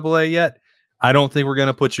NCAA yet, I don't think we're going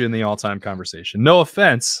to put you in the all-time conversation. No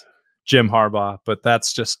offense, Jim Harbaugh, but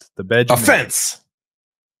that's just the bed. Offense.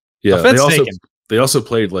 Yeah, they also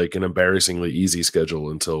played like an embarrassingly easy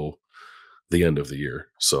schedule until the end of the year.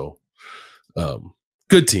 So,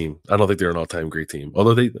 good team. I don't think they're an all-time great team,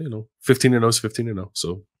 although they, 15-0 is 15-0.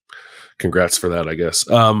 So, congrats for that, I guess.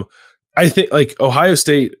 I think like Ohio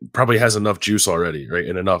State probably has enough juice already, right?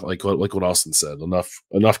 And enough, like what Austin said,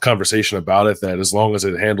 enough conversation about it that as long as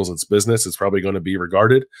it handles its business, it's probably going to be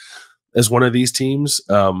regarded as one of these teams.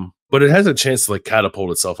 But it has a chance to like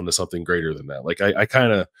catapult itself into something greater than that. Like I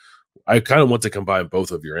kind of want to combine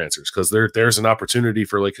both of your answers because there's an opportunity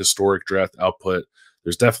for like historic draft output.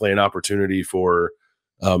 There's definitely an opportunity for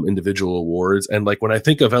individual awards. And like when I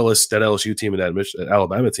think of that LSU team and that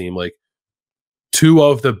Alabama team, like, 2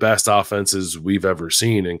 of the best offenses we've ever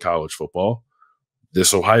seen in college football,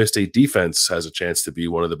 this Ohio State defense has a chance to be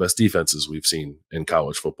one of the best defenses we've seen in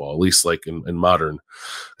college football, at least like in modern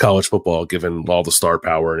college football, given all the star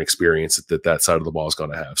power and experience that side of the ball is going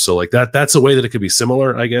to have. So like that's a way that it could be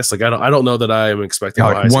similar, I guess. Like I don't know that I am expecting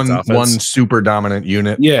like one super dominant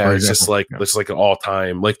unit. Yeah, it's just like it's like an all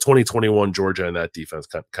time like 2021 Georgia and that defense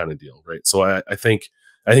kind of deal, right? So I think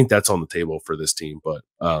that's on the table for this team, but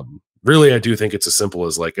really I do think it's as simple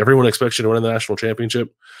as like everyone expects you to win the national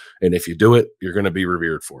championship. And if you do it, you're going to be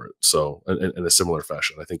revered for it. So in a similar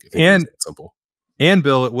fashion, I think it's simple. And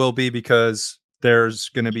Bill, it will be because there's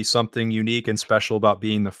going to be something unique and special about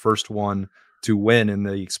being the first one to win in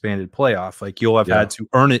the expanded playoff. Like you'll have had to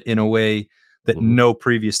earn it in a way that no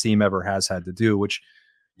previous team ever has had to do, which,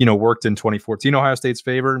 worked in 2014 Ohio State's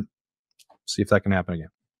favor. See if that can happen again.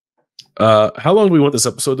 How long do we want this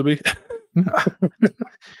episode to be?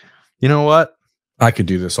 You know what? I could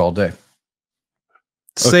do this all day.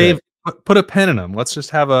 Save, put a pen in them. Let's just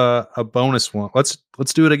have a bonus one. Let's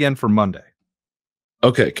do it again for Monday.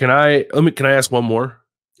 Okay. Can I ask one more?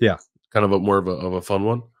 Yeah. Kind of more of a fun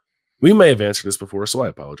one. We may have answered this before, so I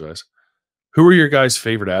apologize. Who are your guys'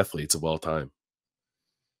 favorite athletes of all time?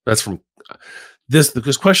 That's from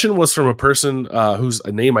this question was from a person whose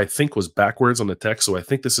name I think was backwards on the text. So I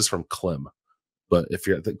think this is from Clem. But if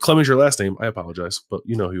Clem is your last name, I apologize. But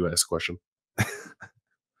you know who asked the question.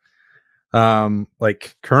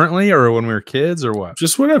 Like currently or when we were kids or what?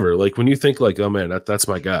 Just whatever. Like when you think like, oh man, that's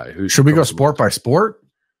my guy. Should we go sport by sport?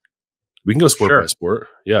 We can go sport by sport.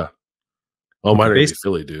 Yeah. Oh, mine are gonna be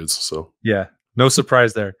Philly dudes. So yeah, no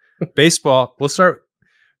surprise there. Baseball. We'll start.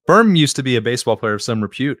 Berm used to be a baseball player of some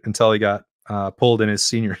repute until he got pulled in his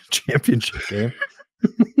senior championship game.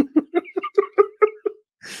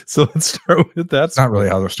 So let's start with that. That's not really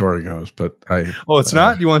how the story goes, but it's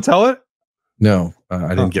not? You want to tell it? No, I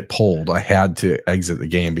didn't get pulled. I had to exit the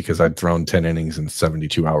game because I'd thrown 10 innings in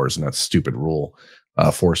 72 hours, and that stupid rule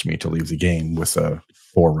forced me to leave the game with a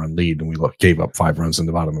 4-run lead, and we gave up 5 runs in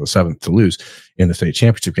the bottom of the 7th to lose in the state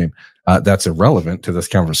championship game. That's irrelevant to this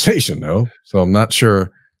conversation, though, so I'm not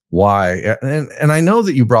sure why. And I know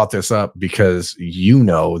that you brought this up because you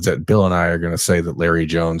know that Bill and I are going to say that Larry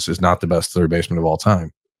Jones is not the best third baseman of all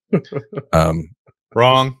time.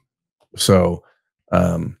 Wrong. So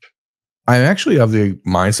I actually have the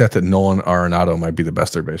mindset that Nolan Arenado might be the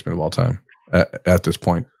best third baseman of all time at this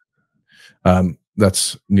point.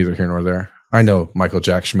 That's neither here nor there. I know Michael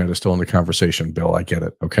Jack Schmidt is still in the conversation, Bill. I get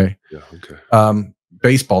it. Okay. Yeah. Okay.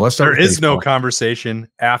 Baseball. Let's start. There is no conversation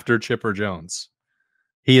after Chipper Jones.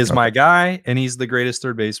 He is my guy, and he's the greatest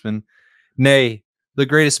third baseman, nay, the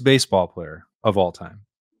greatest baseball player of all time.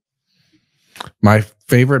 My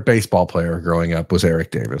favorite baseball player growing up was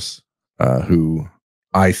Eric Davis, who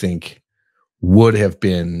I think would have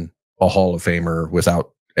been a Hall of Famer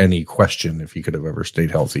without any question if he could have ever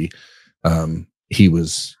stayed healthy. He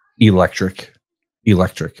was electric,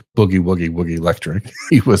 boogie, woogie, woogie, electric.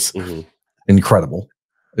 He was incredible.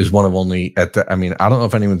 Is one of only I don't know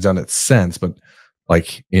if anyone's done it since, but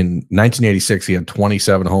like in 1986, he had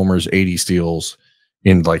 27 homers, 80 steals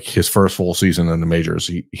in like his first full season in the majors.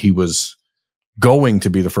 He was going to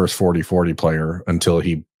be the first 40-40 player until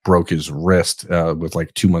he broke his wrist with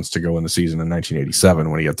like 2 months to go in the season in 1987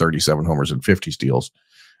 when he had 37 homers and 50 steals.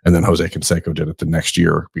 And then Jose Canseco did it the next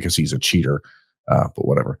year because he's a cheater, but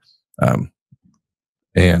whatever.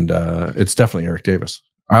 It's definitely Eric Davis.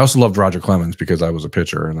 I also loved Roger Clemens because I was a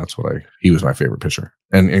pitcher, and he was my favorite pitcher.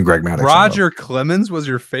 And Greg Maddux. Roger Clemens was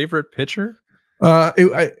your favorite pitcher?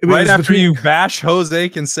 It right after you bash Jose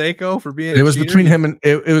Canseco for being it was between him and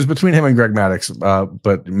Greg Maddux,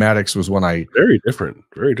 but Maddux was one I very different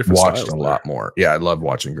watched a lot more. Yeah, I loved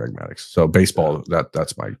watching Greg Maddux. So baseball,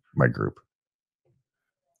 that's my group.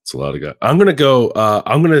 It's a lot of guys. I'm gonna go.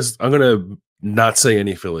 I'm gonna not say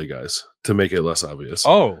any Philly guys to make it less obvious.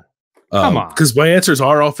 Oh, come on, because my answers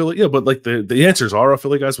are all Philly. Yeah, but like the answers are all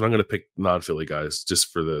Philly guys. But I'm gonna pick non-Philly guys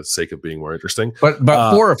just for the sake of being more interesting. But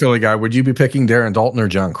for a Philly guy, would you be picking Darren Dalton or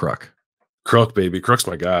John Crook? Crook, baby. Crook's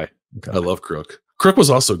my guy. Okay. I love Crook. Crook was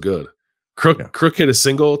also good. Crook hit a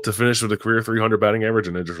single to finish with a career 300 batting average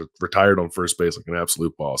and then just retired on first base like an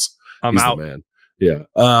absolute boss. He's out. The man.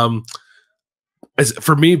 Yeah.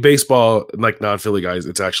 For me, baseball, like non-Philly guys,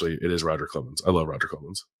 it is Roger Clemens. I love Roger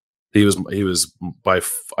Clemens. He was by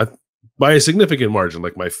a significant margin,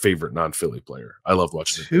 like my favorite non-Philly player. I loved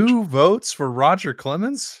watching him. 2 votes for Roger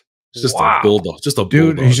Clemens. Just a bulldog. Just a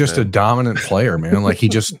dude. Bulldog, he's just a dominant player, man. Like he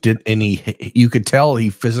just did you could tell he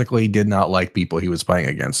physically did not like people he was playing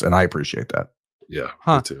against, and I appreciate that. Yeah,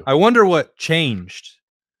 me too. I wonder what changed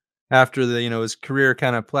after his career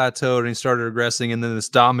kind of plateaued and he started regressing, and then this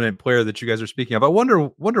dominant player that you guys are speaking of. I wonder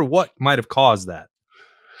what might have caused that.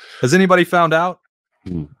 Has anybody found out?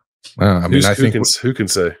 I mean, who can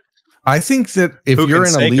say? I think that if you're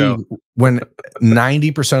in a league when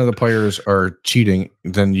 90% of the players are cheating,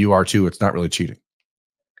 then you are too. It's not really cheating.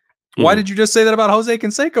 Why did you just say that about Jose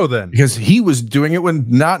Canseco then? Because he was doing it when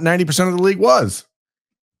not 90% of the league was.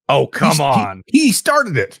 Oh, come on. He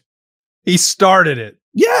started it. He started it.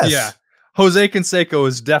 Yes. Yeah. Jose Canseco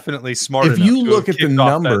is definitely smart enough. If you look at the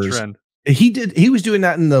numbers, he was doing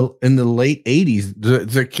that in the late 80s.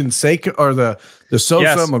 The Canseco or the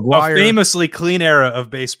Sosa, Maguire, a famously clean era of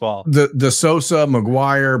baseball. The Sosa,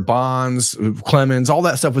 Maguire, Bonds, Clemens, all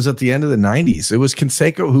that stuff was at the end of the 90s. It was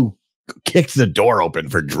Canseco who kicked the door open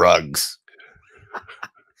for drugs.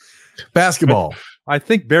 Basketball. I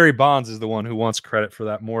think Barry Bonds is the one who wants credit for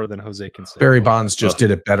that more than Jose Canseco. Barry Bonds just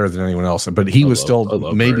did it better than anyone else, but he was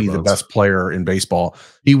still maybe the best player in baseball.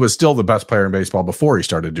 He was still the best player in baseball before he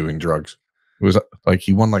started doing drugs. It was like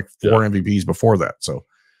he won like 4 MVPs before that. So,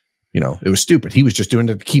 it was stupid. He was just doing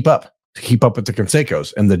it to keep up with the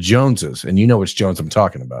Cansecos and the Joneses. And you know which Jones I'm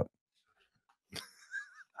talking about.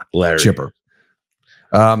 Larry Chipper.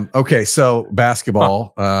 Okay, so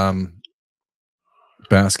basketball.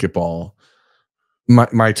 Basketball.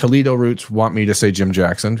 My Toledo roots want me to say Jim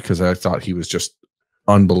Jackson because I thought he was just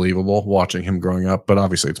unbelievable watching him growing up. But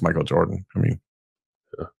obviously, it's Michael Jordan. I mean,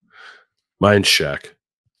 mine's Shaq.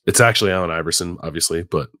 It's actually Allen Iverson, obviously,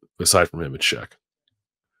 but aside from him, it's Shaq.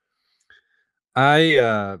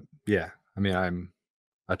 I'm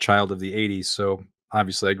a child of the 80s, so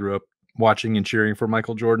obviously I grew up watching and cheering for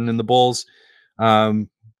Michael Jordan and the Bulls.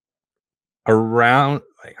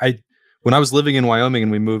 When I was living in Wyoming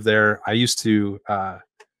and we moved there, I used to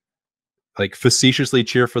facetiously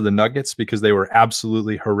cheer for the Nuggets because they were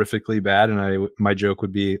absolutely horrifically bad. And my joke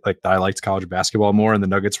would be like I liked college basketball more, and the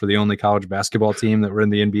Nuggets were the only college basketball team that were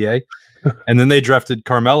in the NBA. And then they drafted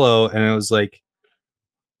Carmelo, and it was like,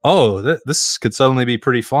 oh, this could suddenly be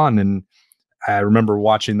pretty fun. And I remember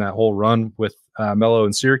watching that whole run with Melo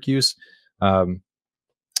in Syracuse. By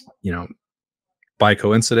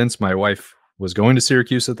coincidence, my wife was going to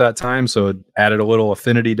Syracuse at that time, so it added a little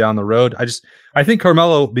affinity down the road. I think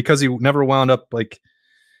Carmelo, because he never wound up like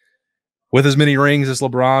with as many rings as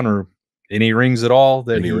LeBron or any rings at all,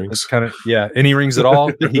 that any rings at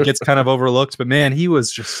all, that he gets kind of overlooked. But man, he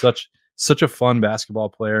was just such a fun basketball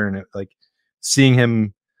player, and seeing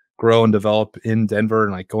him grow and develop in Denver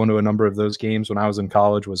and like going to a number of those games when I was in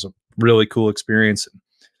college was a really cool experience.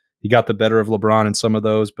 He got the better of LeBron in some of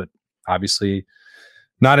those, but obviously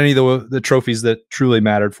not any of the trophies that truly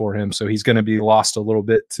mattered for him. So he's going to be lost a little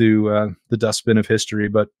bit to the dustbin of history.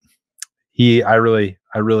 But I really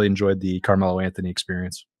enjoyed the Carmelo Anthony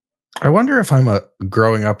experience. I wonder if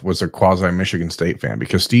growing up was a quasi Michigan State fan,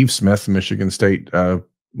 because Steve Smith, Michigan State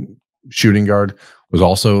shooting guard, was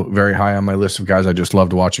also very high on my list of guys I just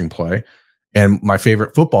loved watching play. And my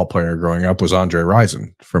favorite football player growing up was Andre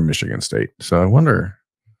Rison from Michigan State. So I wonder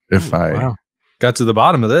if I got to the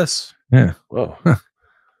bottom of this. Yeah. Well,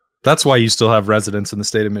 that's why you still have residence in the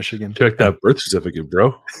state of Michigan. Check that birth certificate,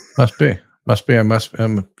 bro. Must be. I'm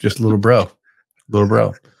just a little bro.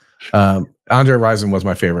 Andre Rison was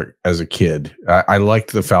my favorite as a kid. I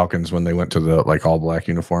liked the Falcons when they went to the all black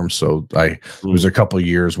uniforms. So it was a couple of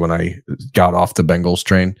years when I got off the Bengals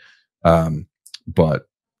train. But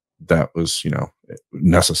that was,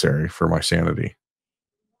 necessary for my sanity.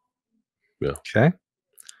 Yeah. Okay.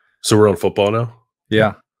 So we're on football now?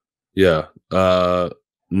 Yeah. Yeah.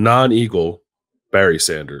 Non-Eagle, Barry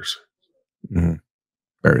Sanders. Mm-hmm.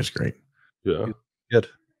 Barry's great. Yeah. Good.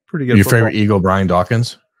 Pretty good. Your favorite Eagle, Brian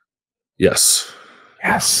Dawkins? Yes.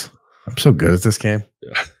 I'm so good at this game.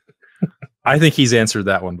 Yeah. I think he's answered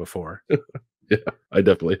that one before. Yeah, I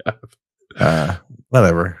definitely have.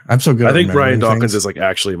 Whatever. I'm so good. I think Brian Dawkins is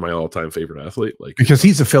actually my all-time favorite athlete. Because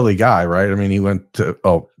he's a Philly guy, right? I mean, he went to.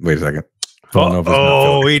 Oh, wait a second.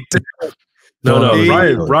 He did.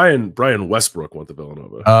 No. Brian Westbrook went to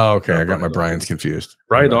Villanova. Oh, okay. I got my Brian's confused.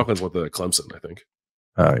 Brian Dawkins went to Clemson, I think.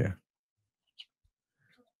 Oh, yeah.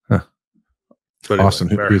 Huh. But anyway, Austin,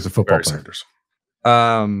 who's a football player? Sanders.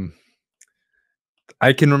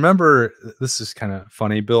 I can remember, this is kind of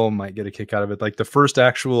funny. Bill might get a kick out of it. Like the first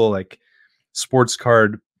actual sports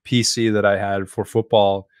card PC that I had for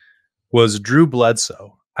football was Drew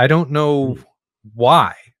Bledsoe. I don't know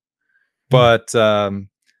why, but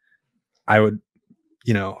I would,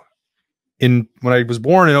 when I was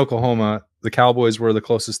born in Oklahoma, the Cowboys were the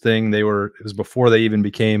closest thing. It was before they even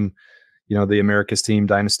became, the America's Team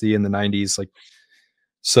dynasty in the 90s.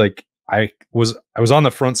 I was on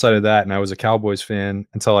the front side of that, and I was a Cowboys fan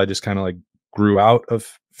until I just kind of grew out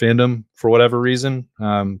of fandom for whatever reason.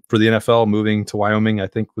 For the NFL, moving to Wyoming, I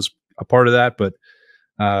think was a part of that. But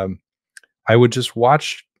I would just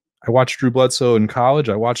watch. I watched Drew Bledsoe in college.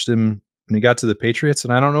 I watched him when he got to the Patriots,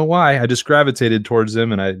 and I don't know why. I just gravitated towards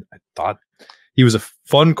him, and I thought he was a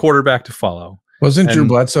fun quarterback to follow. Wasn't Drew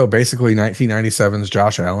Bledsoe basically 1997's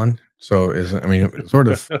Josh Allen? So sort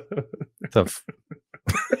of tough.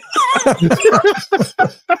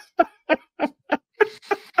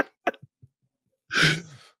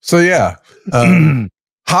 So yeah,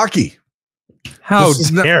 hockey. How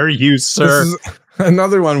dare you, sir? This is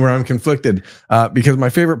another one where I'm conflicted because my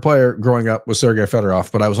favorite player growing up was Sergei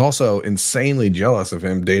Fedorov, but I was also insanely jealous of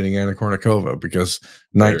him dating Anna Kournikova because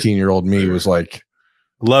 19-year-old me was like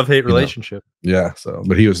love-hate relationship. Yeah. So,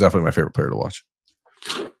 but he was definitely my favorite player to watch.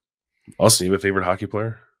 Austin, you have a favorite hockey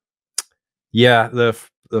player? Yeah,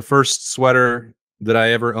 the first sweater that I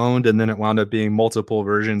ever owned, and then it wound up being multiple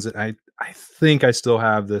versions. I think I still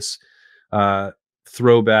have this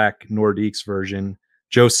throwback Nordiques version.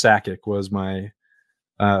 Joe Sakic was my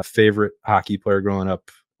favorite hockey player growing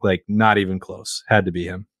up. Like, not even close. Had to be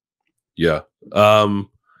him. Yeah.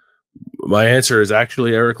 My answer is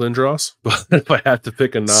actually Eric Lindros, but if I have to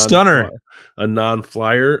pick a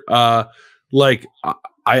non-flyer, like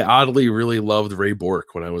I oddly really loved Ray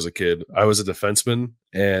Bourque when I was a kid. I was a defenseman,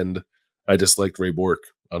 and I just liked Ray Bourque.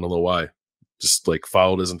 I don't know why. Just like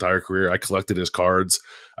followed his entire career. I collected his cards.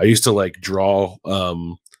 I used to like draw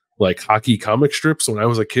like hockey comic strips when I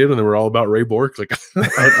was a kid, and they were all about Ray Bourque. Like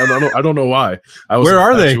I don't know why. Where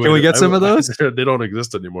are they? Can we get some of those? They don't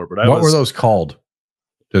exist anymore. But what were those called?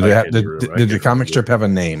 Did the comic strip have a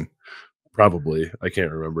name? Probably. I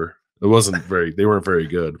can't remember. It wasn't very. They weren't very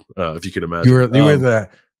good. If you could imagine.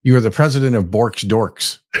 You were the president of Bork's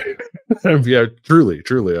Dorks. Yeah,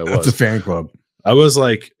 truly, I was. That's a fan club. I was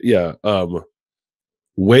like,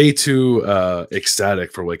 way too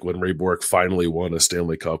ecstatic for like when Ray Bourque finally won a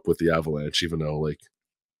Stanley Cup with the Avalanche, even though like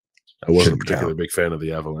I wasn't a particularly big fan of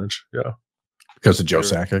the Avalanche. Yeah, because of Joe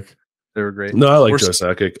Sakic. They were great. No, I like Joe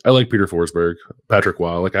Sakic. I like Peter Forsberg, Patrick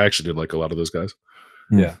Waugh. Like I actually did like a lot of those guys.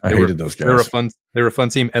 Yeah, I hated those guys. They were a fun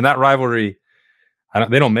team, and that rivalry.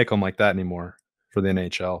 They don't make them like that anymore for the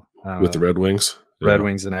NHL with the Red Wings. Red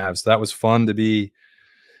Wings and Avs. That was fun to be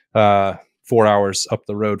 4 hours up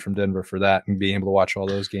the road from Denver for that and being able to watch all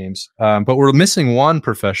those games. But we're missing one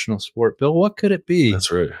professional sport. Bill, what could it be?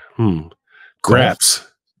 That's right. Graps.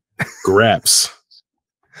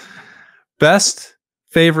 Best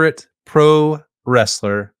favorite pro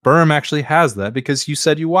wrestler. Berm actually has that because you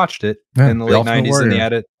said you watched it in the late 90s in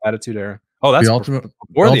the Attitude Era. Oh, that's the Ultimate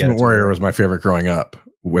Warrior was my favorite growing up,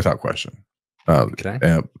 without question.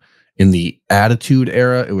 Okay. In the Attitude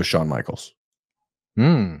Era, it was Shawn Michaels.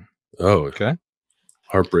 Oh, okay.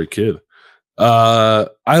 Heartbreak Kid. I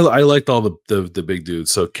liked all the big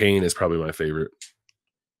dudes, so Kane is probably my favorite.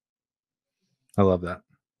 I love that.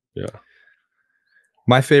 Yeah.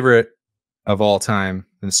 My favorite of all time,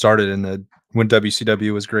 and it started when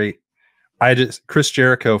WCW was great. Chris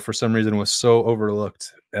Jericho for some reason was so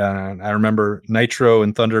overlooked. I remember Nitro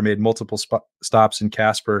and Thunder made multiple stops in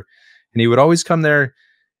Casper, and he would always come there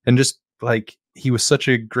and just like, he was such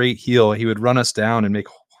a great heel. He would run us down and make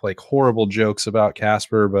like horrible jokes about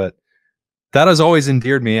Casper, but that has always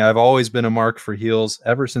endeared me. I've always been a mark for heels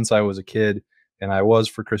ever since I was a kid, and I was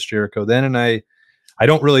for Chris Jericho then. And I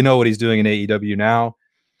don't really know what he's doing in AEW now.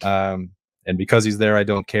 And because he's there, I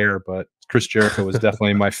don't care, but Chris Jericho was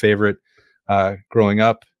definitely my favorite growing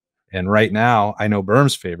up. And right now, I know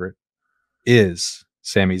Berm's favorite is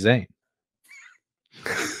Sami Zayn.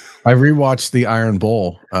 I rewatched the Iron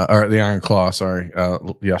Bull or the Iron Claw,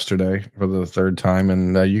 yesterday for the third time,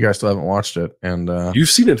 and you guys still haven't watched it. And you've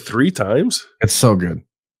seen it 3 times? It's so good.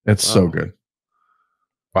 It's so good.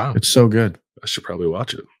 Wow, it's so good. I should probably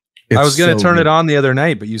watch it. I was going to turn it on the other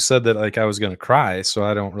night, but you said that like I was going to cry, so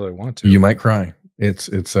I don't really want to. You might cry. It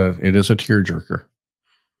is a tearjerker.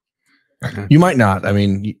 You might not. I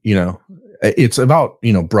mean, it's about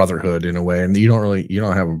brotherhood in a way, and you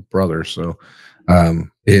don't have a brother, so.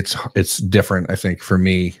 It's different, I think, for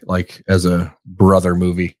me, like as a brother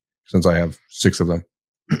movie, since I have 6 of them.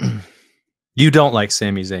 You don't like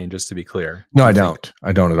Sami Zayn, just to be clear. No, I don't.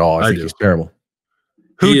 I don't at all. I think he's terrible.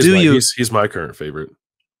 He's my current favorite.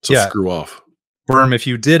 So screw off. Berm, if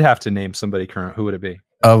you did have to name somebody current, who would it be?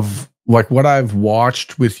 Of like what I've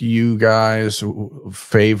watched with you guys,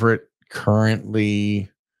 favorite currently,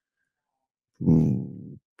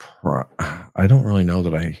 I don't really know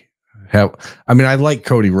that I I like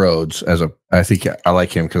Cody Rhodes I think I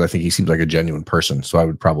like him because I think he seems like a genuine person. So I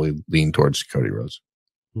would probably lean towards Cody Rhodes.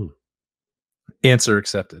 Answer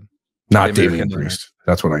accepted. Not Damian Priest.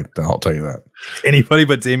 That's what I'll tell you that. Anybody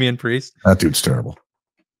but Damian Priest? That dude's terrible.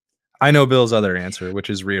 I know Bill's other answer, which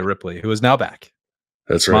is Rhea Ripley, who is now back.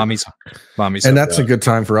 That's right. Mommy's. And that's a good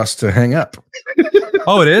time for us to hang up.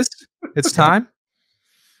 Oh, it is? It's time?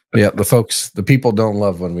 Yeah, the people don't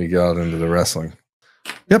love when we go out into the wrestling.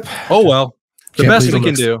 Yep. Oh, well. The best we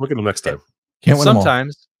can do. Look at them next time. Can't win them all.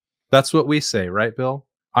 Sometimes that's what we say, right, Bill?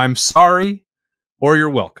 I'm sorry or you're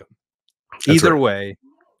welcome. Either way,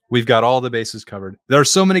 we've got all the bases covered. There are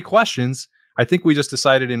so many questions. I think we just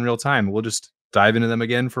decided in real time. We'll just dive into them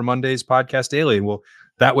again for Monday's podcast daily. And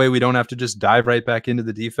that way we don't have to just dive right back into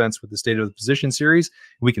the defense with the State of the Position series.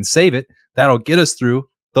 We can save it. That'll get us through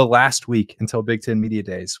the last week until Big Ten Media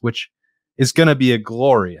Days, which is going to be a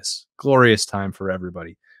glorious, glorious time for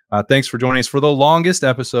everybody. Thanks for joining us for the longest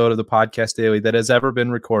episode of the Podcast Daily that has ever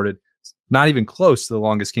been recorded. Not even close to the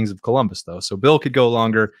longest Kings of Columbus, though. So Bill could go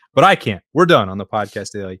longer, but I can't. We're done on the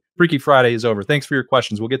Podcast Daily. Freaky Friday is over. Thanks for your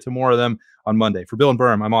questions. We'll get to more of them on Monday. For Bill and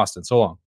Berm, I'm Austin. So long.